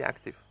immediately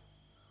active.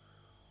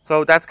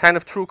 So that's kind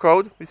of true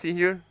code we see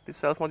here, this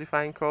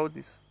self-modifying code,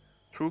 this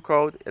true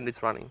code, and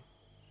it's running.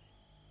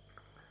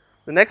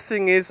 The next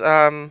thing is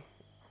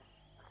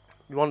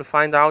we want to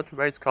find out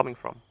where it's coming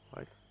from,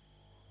 right?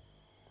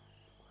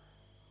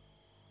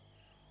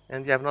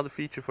 And we have another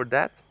feature for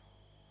that.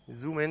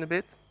 Zoom in a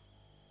bit.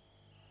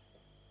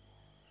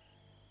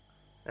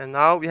 And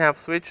now we have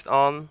switched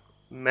on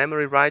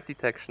memory write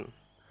detection.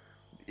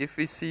 If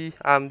we see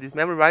these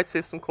memory write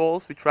system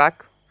calls, we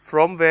track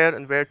from where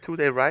and where to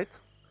they write.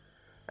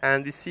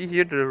 And we see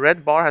here the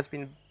red bar has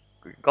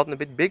gotten a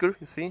bit bigger,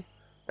 you see.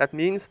 That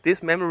means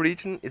this memory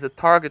region is a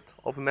target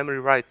of a memory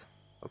write.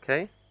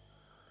 Okay?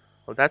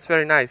 So that's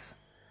very nice.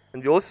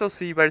 And we also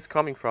see where it's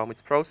coming from.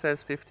 It's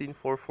process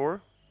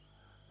 1544.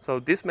 So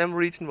this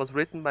memory region was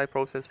written by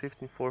process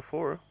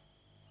 1544.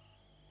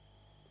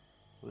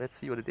 Let's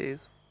see what it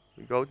is.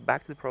 We go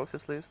back to the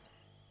process list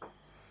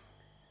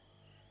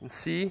and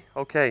see,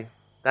 okay,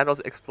 that was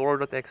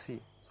explorer.exe.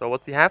 So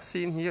what we have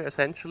seen here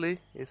essentially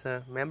is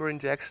a memory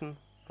injection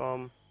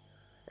from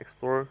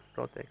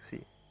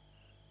explorer.exe.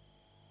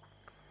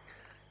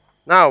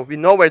 Now we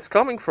know where it's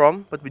coming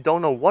from, but we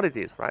don't know what it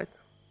is, right?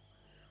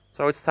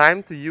 So it's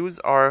time to use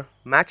our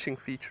matching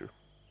feature.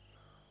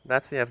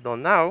 That's what we have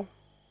done now.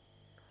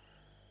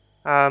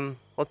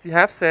 What we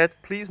have said,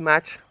 please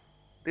match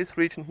this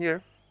region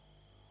here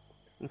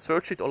and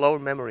search it all over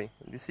memory.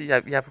 And you see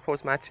we have of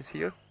course matches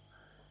here,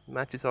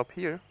 matches up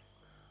here.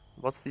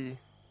 What do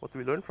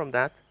we learn from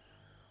that?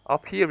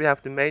 Up here we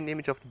have the main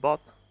image of the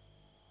bot,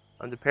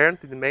 and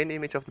apparently the main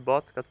image of the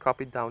bot got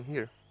copied down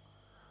here.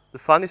 The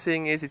funny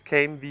thing is it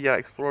came via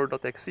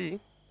explorer.exe,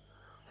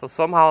 so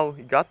somehow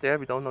it got there,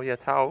 we don't know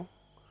yet how,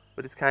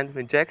 but it's kind of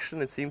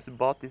injection. It seems the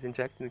bot is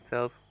injecting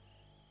itself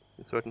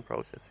in certain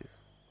processes.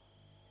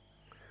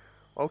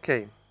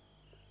 Okay.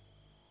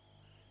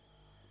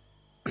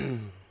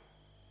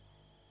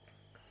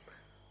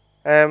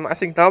 I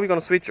think now we're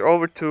going to switch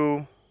over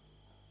to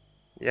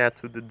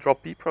the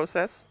drop P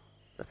process.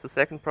 That's the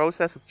second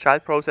process, the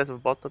child process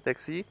of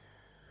bot.exe.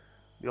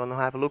 We want to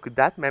have a look at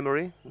that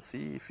memory and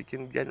see if we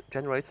can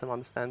generate some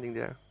understanding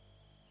there.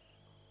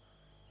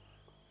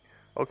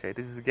 Okay,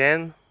 this is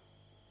again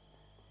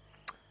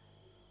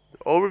the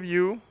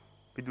overview.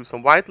 We do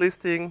some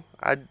whitelisting.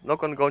 I'm not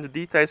going to go into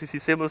details. We see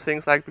similar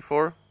things like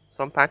before,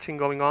 some patching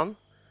going on.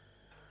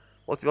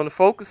 What we want to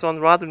focus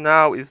on rather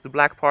now is the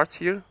black parts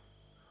here.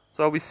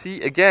 So we see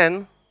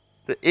again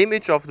the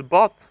image of the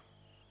bot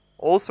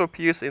also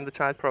appears in the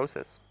child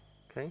process.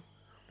 Okay,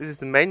 this is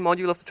the main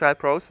module of the child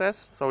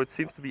process, so it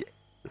seems to be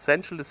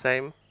essentially the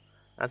same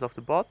as of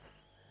the bot.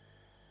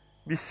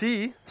 We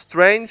see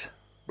strange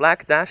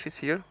black dashes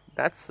here.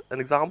 That's an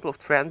example of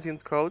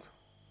transient code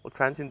or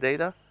transient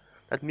data.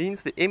 That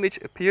means the image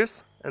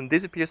appears and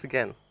disappears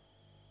again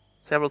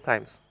several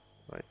times.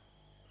 Right?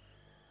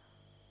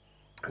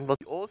 And what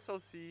we also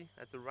see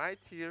at the right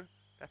here,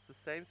 that's the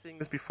same thing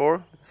as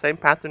before, the same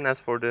pattern as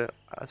for the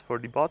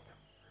bot.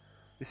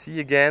 We see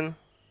again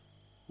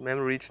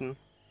memory region,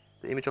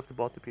 the image of the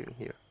bot appearing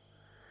here.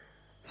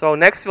 So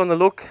next we want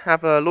to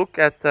have a look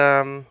at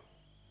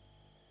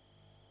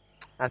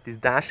these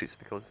dashes,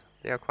 because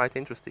they are quite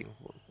interesting.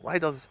 Why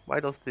does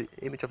the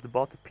image of the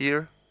bot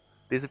appear,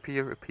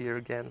 disappear, appear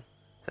again,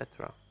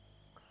 etc.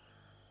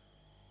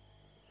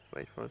 Just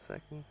wait for a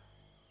second.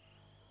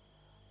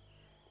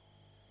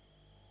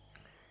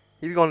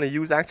 Here we're going to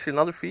use actually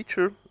another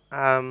feature.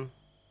 What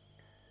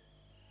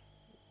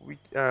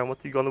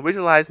we're going to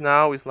visualize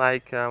now is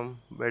like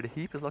where the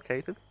heap is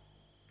located.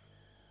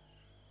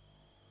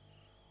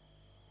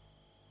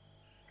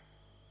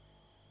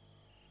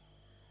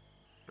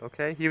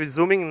 Okay, here we're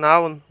zooming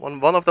now on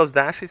one of those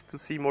dashes to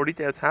see more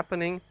details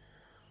happening.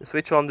 We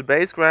switch on the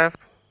base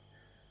graph,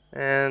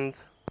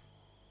 and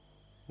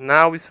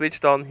now we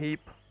switched on heap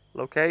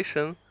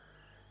location.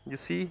 You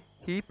see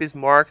heap is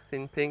marked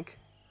in pink,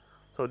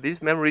 so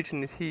this memory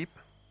region is heap.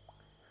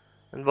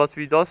 And what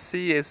we does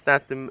see is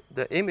that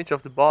the image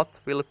of the bot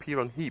will appear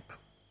on heap.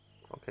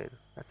 Okay,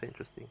 that's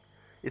interesting.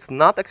 It's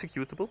not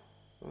executable.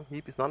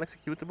 Heap is not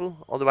executable,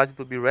 otherwise it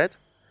would be red.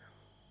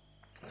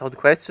 So the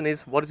question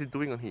is, what is it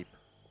doing on heap?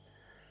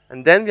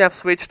 And then we have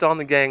switched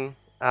on again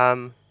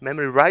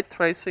memory write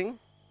tracing.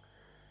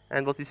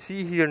 And what you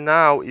see here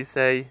now is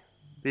a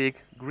big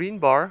green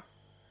bar,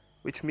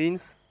 which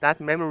means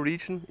that memory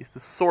region is the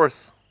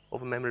source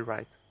of a memory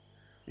write.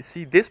 You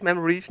see, this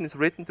memory region is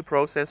written to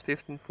process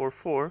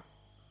 1544,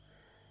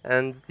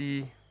 and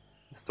the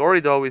story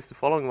though is the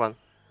following one.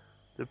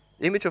 The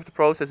image of the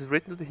process is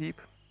written to the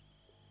heap,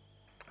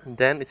 and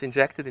then it's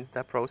injected into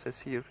that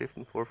process here,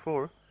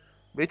 1544,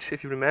 which,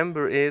 if you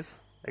remember, is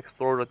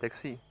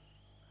explorer.exe.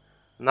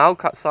 Now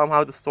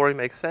somehow the story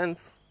makes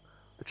sense.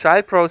 The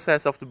child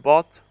process of the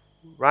bot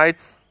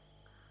writes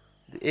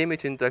the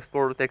image into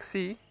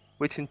explorer.exe,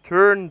 which in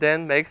turn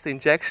then makes the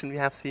injection we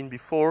have seen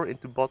before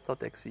into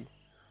bot.exe.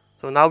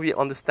 So now we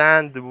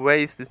understand the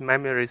ways this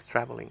memory is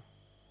traveling.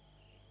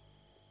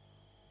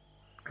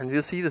 And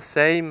we'll see the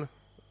same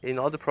in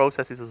other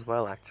processes as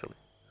well, actually.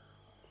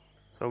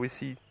 So we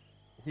see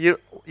here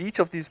each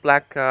of these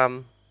black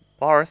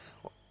bars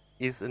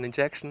is an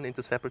injection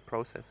into a separate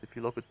process, if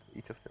you look at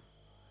each of them.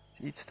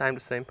 Each time the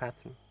same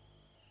pattern.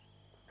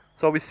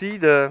 So we see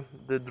the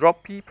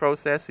drop P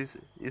process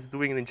is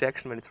doing an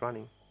injection when it's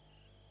running.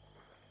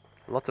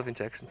 Lots of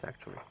injections,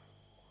 actually.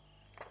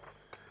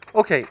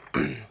 Okay,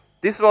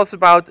 this was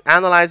about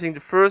analyzing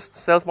the first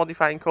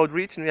self-modifying code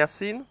region we have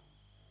seen.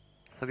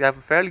 So we have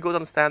a fairly good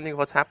understanding of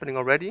what's happening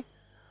already.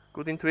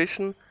 Good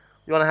intuition.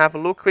 You want to have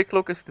a quick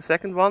look at the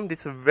second one.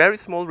 It's a very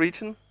small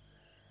region.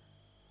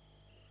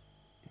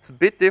 It's a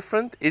bit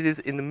different. It is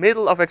in the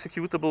middle of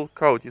executable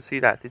code. You see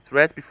that. It's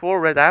read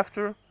before, read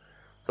after.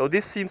 So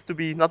this seems to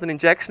be not an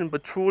injection,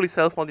 but truly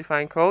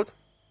self-modifying code.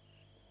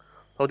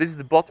 So this is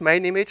the bot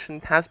main image,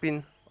 and it has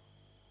been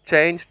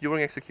changed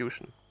during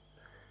execution.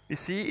 You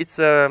see, it's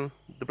the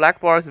black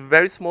bar is a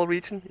very small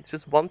region. It's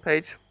just one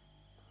page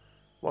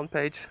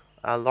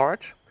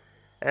large.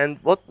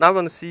 And now we're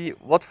going to see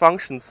what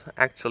functions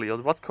actually, or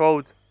what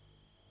code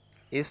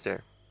is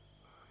there.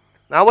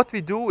 Now what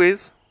we do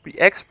is we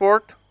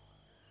export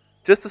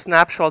just a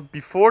snapshot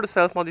before the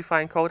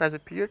self-modifying code has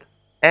appeared,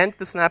 and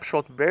the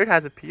snapshot where it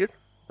has appeared.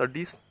 So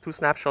these two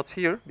snapshots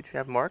here, which we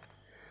have marked,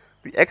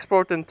 we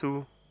export them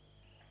to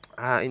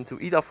into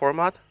EDA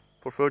format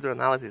for further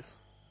analysis.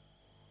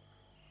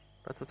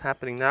 That's what's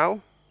happening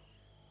now.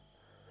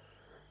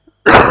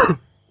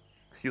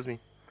 Excuse me.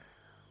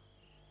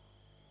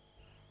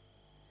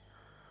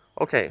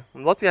 Okay,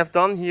 and what we have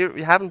done here,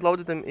 we haven't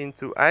loaded them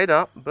into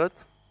IDA,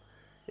 but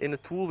in a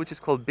tool which is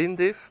called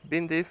bindiff.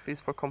 Bindiff is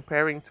for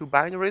comparing two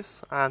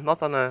binaries,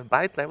 not on a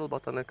byte level,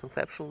 but on a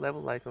conceptual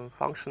level, like on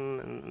function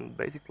and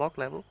basic block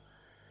level.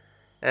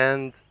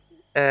 And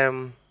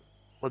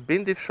what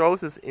bindiff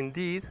shows is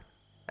indeed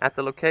at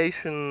the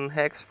location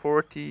hex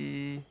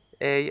 40A,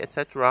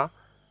 etc.,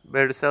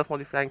 where the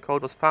self-modifying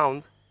code was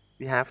found,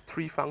 we have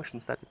three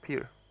functions that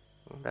appear.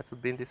 That's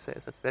what bindiff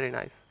says. That's very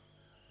nice.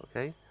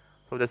 Okay,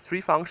 so there's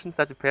three functions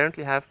that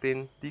apparently have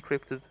been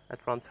decrypted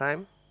at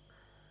runtime.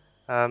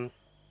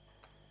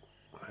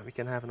 We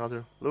can have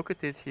another look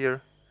at it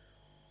here.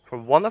 For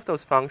one of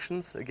those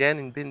functions, again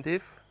in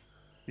bindiff,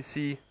 we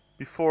see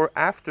before,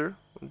 after.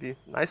 We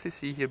nicely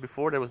see here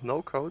before there was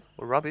no code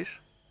or rubbish,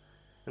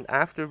 and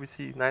after we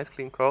see nice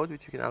clean code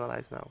which you can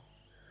analyze now.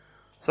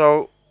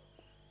 So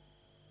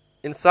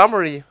in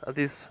summary,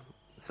 this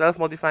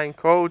self-modifying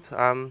code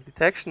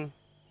detection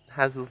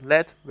has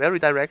led very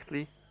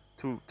directly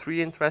to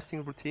three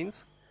interesting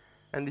routines,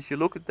 and if you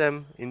look at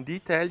them in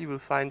detail you will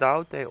find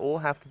out they all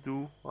have to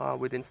do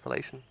with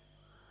installation.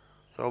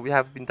 So we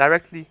have been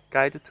directly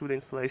guided to the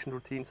installation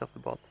routines of the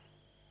bot.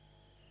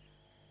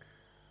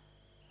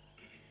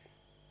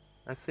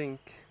 I think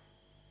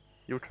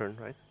your turn,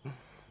 right?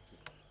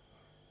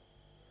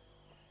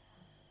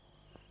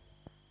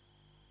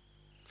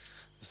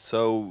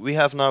 So we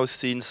have now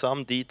seen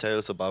some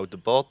details about the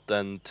bot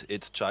and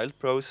its child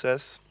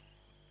process.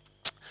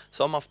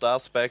 Some of the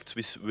aspects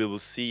we will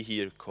see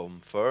here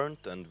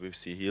confirmed, and we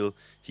see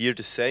here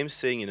the same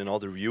thing in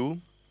another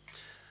view.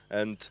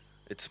 And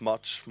it's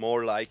much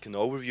more like an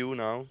overview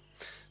now.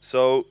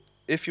 So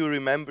if you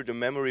remember the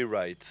memory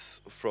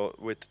writes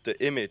with the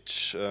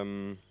image,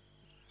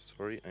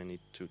 sorry, I need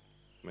to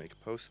make a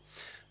pause.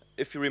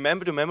 If you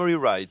remember the memory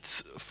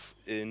writes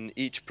in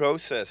each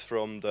process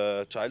from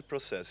the child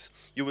process,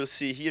 you will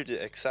see here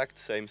the exact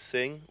same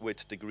thing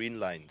with the green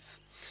lines.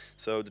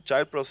 So the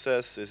child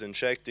process is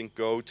injecting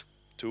code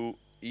to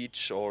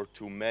each or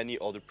to many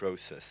other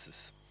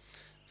processes.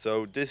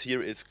 So this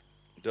here is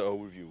the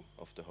overview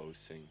of the whole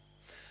thing.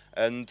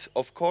 And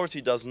of course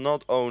he does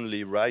not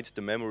only write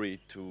the memory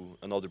to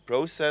another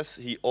process,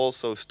 he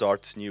also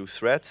starts new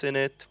threads in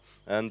it,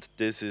 and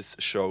this is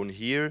shown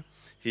here.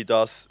 He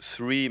does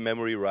 3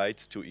 memory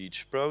writes to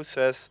each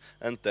process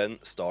and then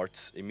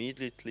starts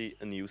immediately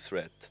a new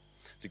thread.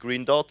 The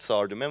green dots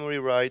are the memory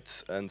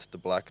writes and the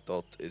black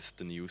dot is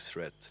the new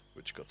thread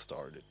which got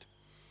started.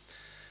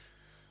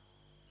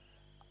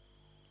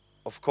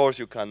 Of course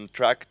you can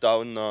track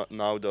down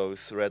now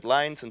those red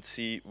lines and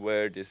see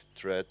where this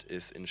thread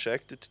is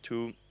injected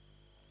to.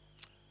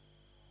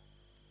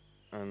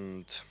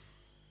 And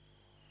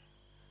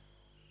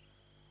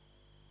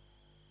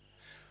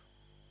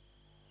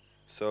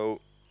so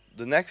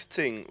the next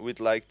thing we'd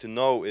like to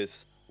know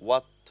is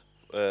what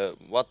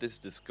what is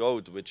this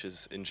code which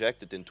is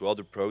injected into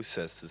other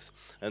processes.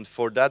 And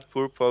for that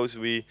purpose,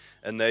 we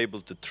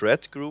enabled the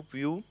thread group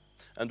view.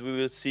 And we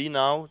will see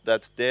now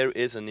that there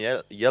is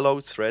a yellow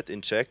thread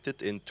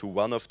injected into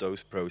one of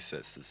those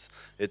processes.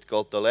 It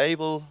got the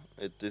label,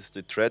 it is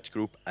the thread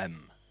group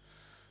M.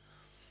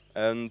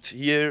 And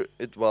here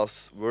it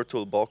was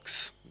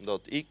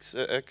virtualbox.exe,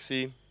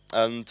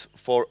 and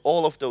for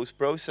all of those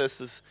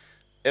processes,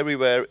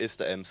 everywhere is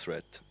the M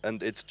thread.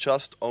 And it's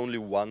just only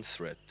one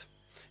thread,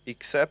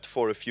 except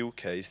for a few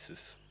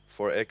cases.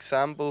 For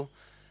example,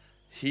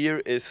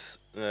 here is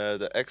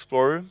the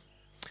Explorer.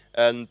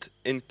 And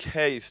in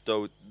case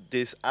though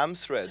this M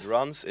thread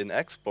runs in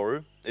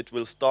Explorer, it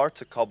will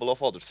start a couple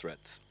of other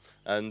threads.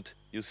 And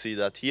you see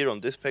that here on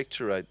this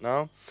picture right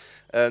now.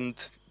 And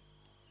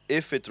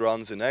if it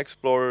runs in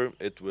Explorer,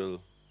 it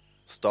will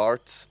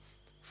start,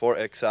 for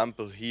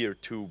example, here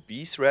 2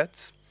 B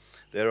threads.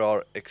 They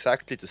are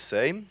exactly the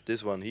same,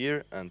 this one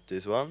here and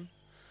this one.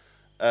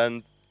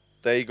 And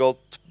they got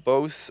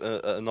both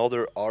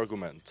another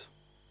argument.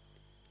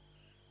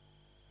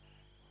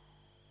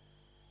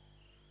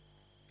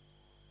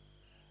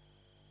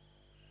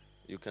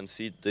 You can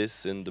see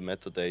this in the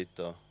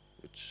metadata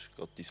which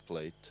got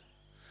displayed.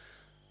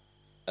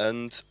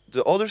 And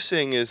the other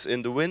thing is,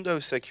 in the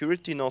Windows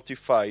security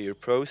notifier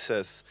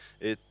process,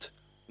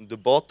 the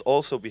bot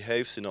also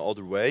behaves in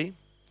another way.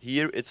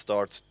 Here it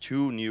starts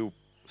 2 new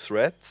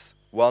threads,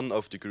 one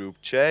of the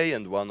group J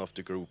and one of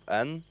the group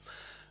N.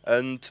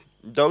 And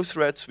those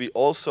threads we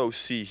also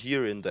see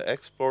here in the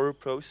Explorer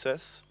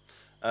process.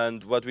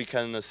 And what we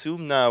can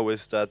assume now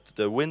is that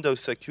the Windows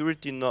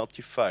security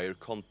notifier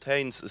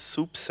contains a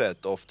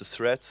subset of the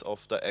threads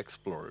of the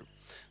Explorer.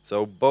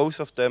 So both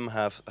of them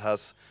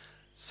has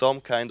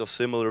some kind of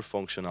similar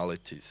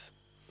functionalities.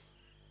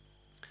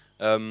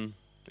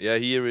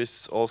 Here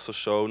is also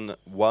shown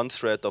one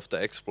thread of the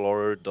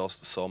Explorer does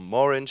some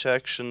more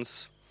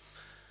injections.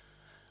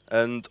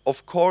 And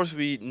of course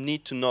we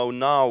need to know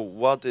now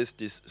what is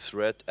this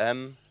thread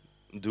M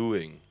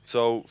doing.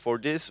 So for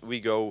this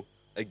we go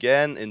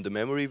again in the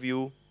memory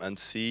view and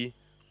see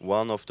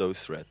one of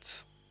those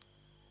threads.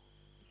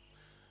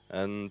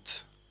 And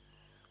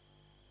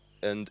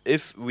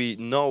if we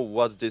know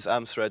what this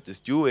M thread is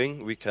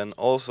doing, we can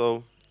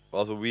also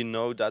we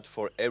know that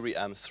for every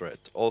M thread,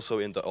 also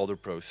in the other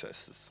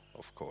processes,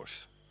 of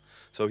course.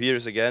 So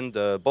here's again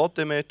the bot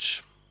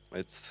image.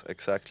 It's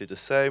exactly the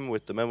same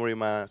with the memory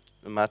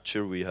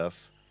matcher. We have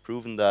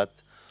proven that.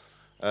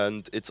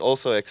 And it's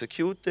also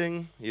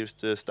executing. Here's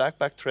the stack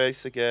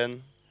backtrace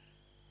again.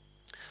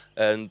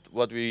 And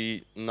what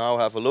we now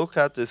have a look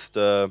at is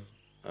the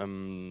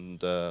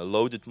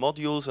loaded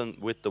modules and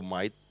with the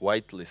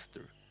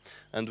whitelister.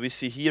 And we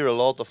see here a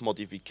lot of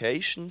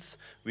modifications.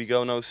 We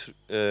go now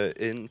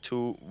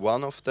into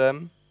one of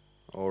them,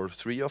 or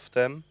 3 of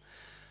them.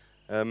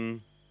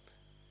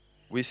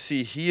 We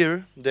see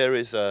here there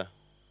is the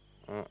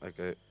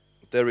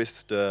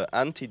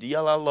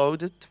anti-DLL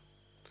loaded.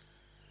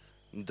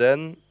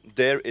 Then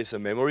there is a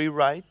memory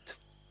write.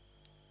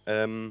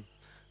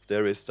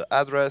 There is the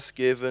address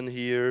given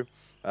here,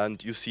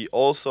 and you see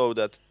also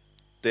that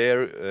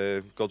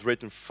there got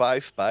written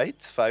 5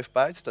 bytes. 5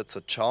 bytes, that's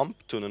a jump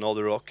to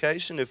another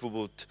location. If we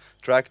would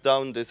track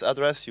down this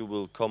address, you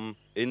will come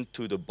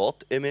into the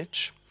bot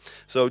image.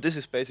 So this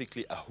is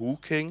basically a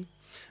hooking,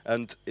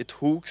 and it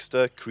hooks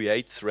the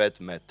create thread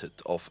method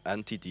of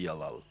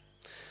anti-DLL.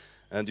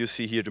 And you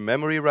see here the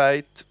memory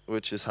write,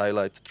 which is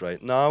highlighted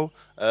right now,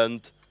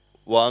 and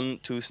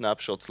 1-2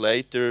 snapshots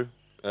later,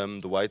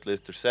 the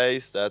whitelister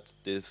says that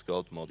this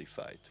got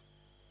modified.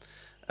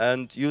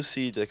 And you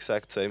see the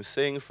exact same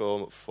thing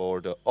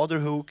for the other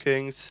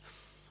hookings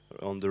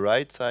on the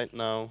right side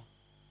now.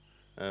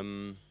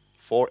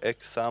 For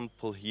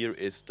example, here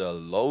is the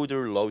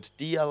loader load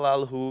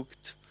DLL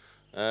hooked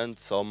and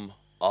some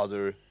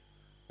other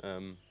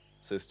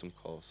system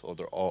calls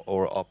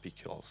or API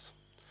calls.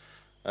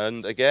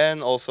 And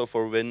again, also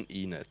for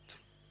WinEnet.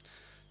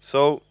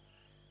 So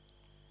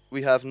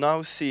we have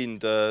now seen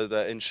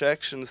the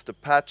injections, the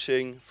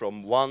patching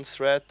from one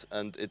thread,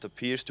 and it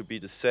appears to be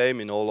the same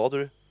in all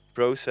other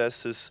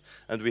processes.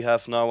 And we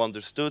have now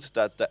understood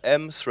that the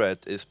M thread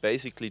is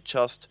basically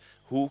just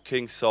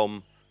hooking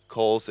some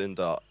calls in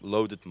the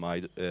loaded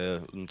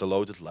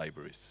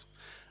libraries.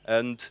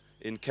 And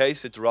in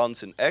case it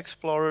runs in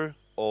Explorer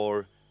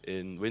or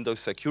in Windows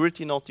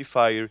Security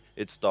Notifier,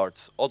 it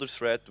starts other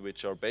threads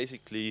which are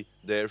basically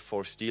there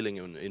for stealing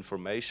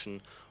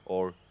information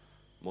or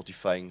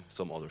modifying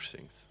some other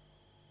things.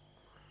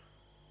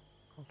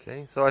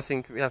 Okay, so I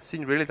think we have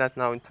seen really that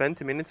now in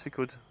 20 minutes we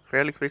could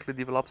fairly quickly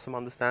develop some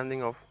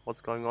understanding of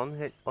what's going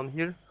on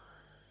here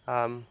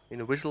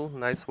in a visual,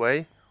 nice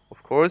way.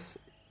 Of course,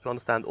 to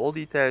understand all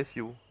details,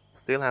 you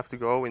still have to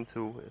go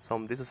into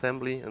some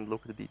disassembly and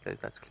look at the details,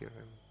 that's clear.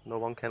 No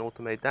one can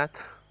automate that,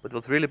 but it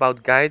was really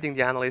about guiding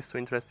the analyst to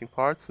interesting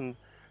parts and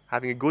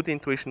having a good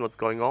intuition what's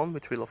going on,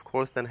 which will of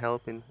course then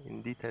help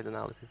in detailed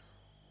analysis.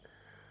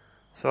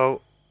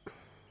 So,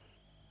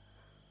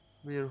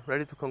 we're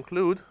ready to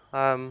conclude.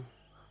 I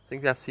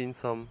think we have seen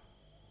some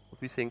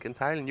we think,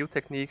 entirely new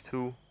technique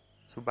to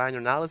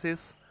binary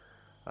analysis.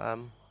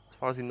 As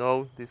far as we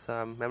know, this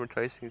memory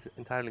tracing is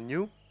entirely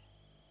new.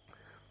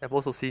 I've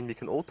also seen we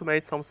can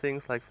automate some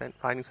things like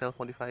finding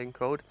self-modifying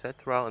code,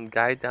 etc., and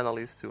guide the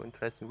analyst to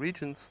interesting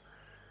regions.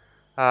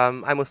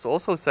 I must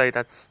also say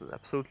that's an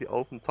absolutely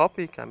open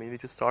topic. I mean, we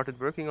just started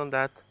working on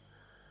that.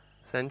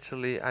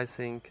 Essentially, I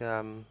think there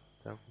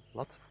are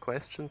lots of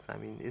questions. I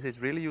mean, is it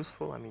really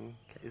useful? I mean,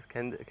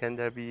 can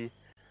there be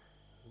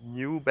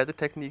new, better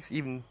techniques,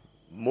 even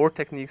more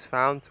techniques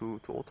found to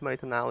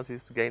automate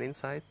analysis to gain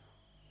insights?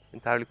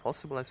 Entirely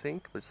possible, I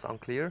think, but it's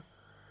unclear.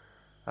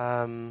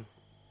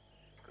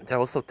 There are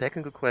also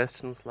technical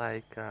questions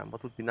like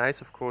what would be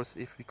nice, of course,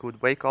 if we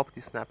could wake up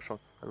these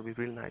snapshots. That would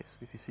be really nice.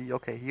 If you see,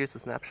 okay, here's a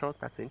snapshot,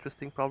 that's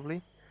interesting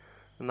probably.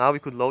 And now we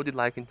could load it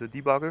like into a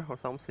debugger or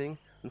something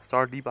and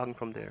start debugging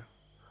from there.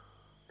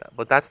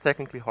 But that's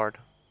technically hard.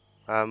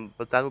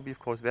 But that would be, of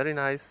course, very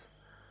nice.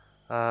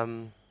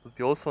 It would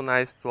be also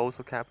nice to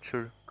also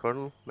capture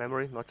kernel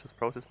memory, not just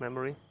process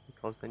memory,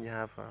 because then you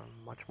have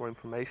much more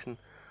information.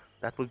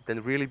 That would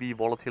then really be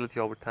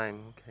volatility over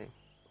time. Okay.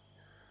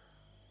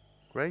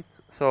 Great.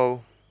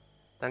 So,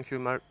 thank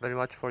you very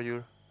much for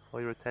your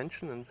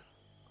attention, and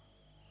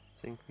I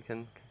think we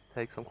can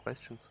take some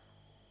questions.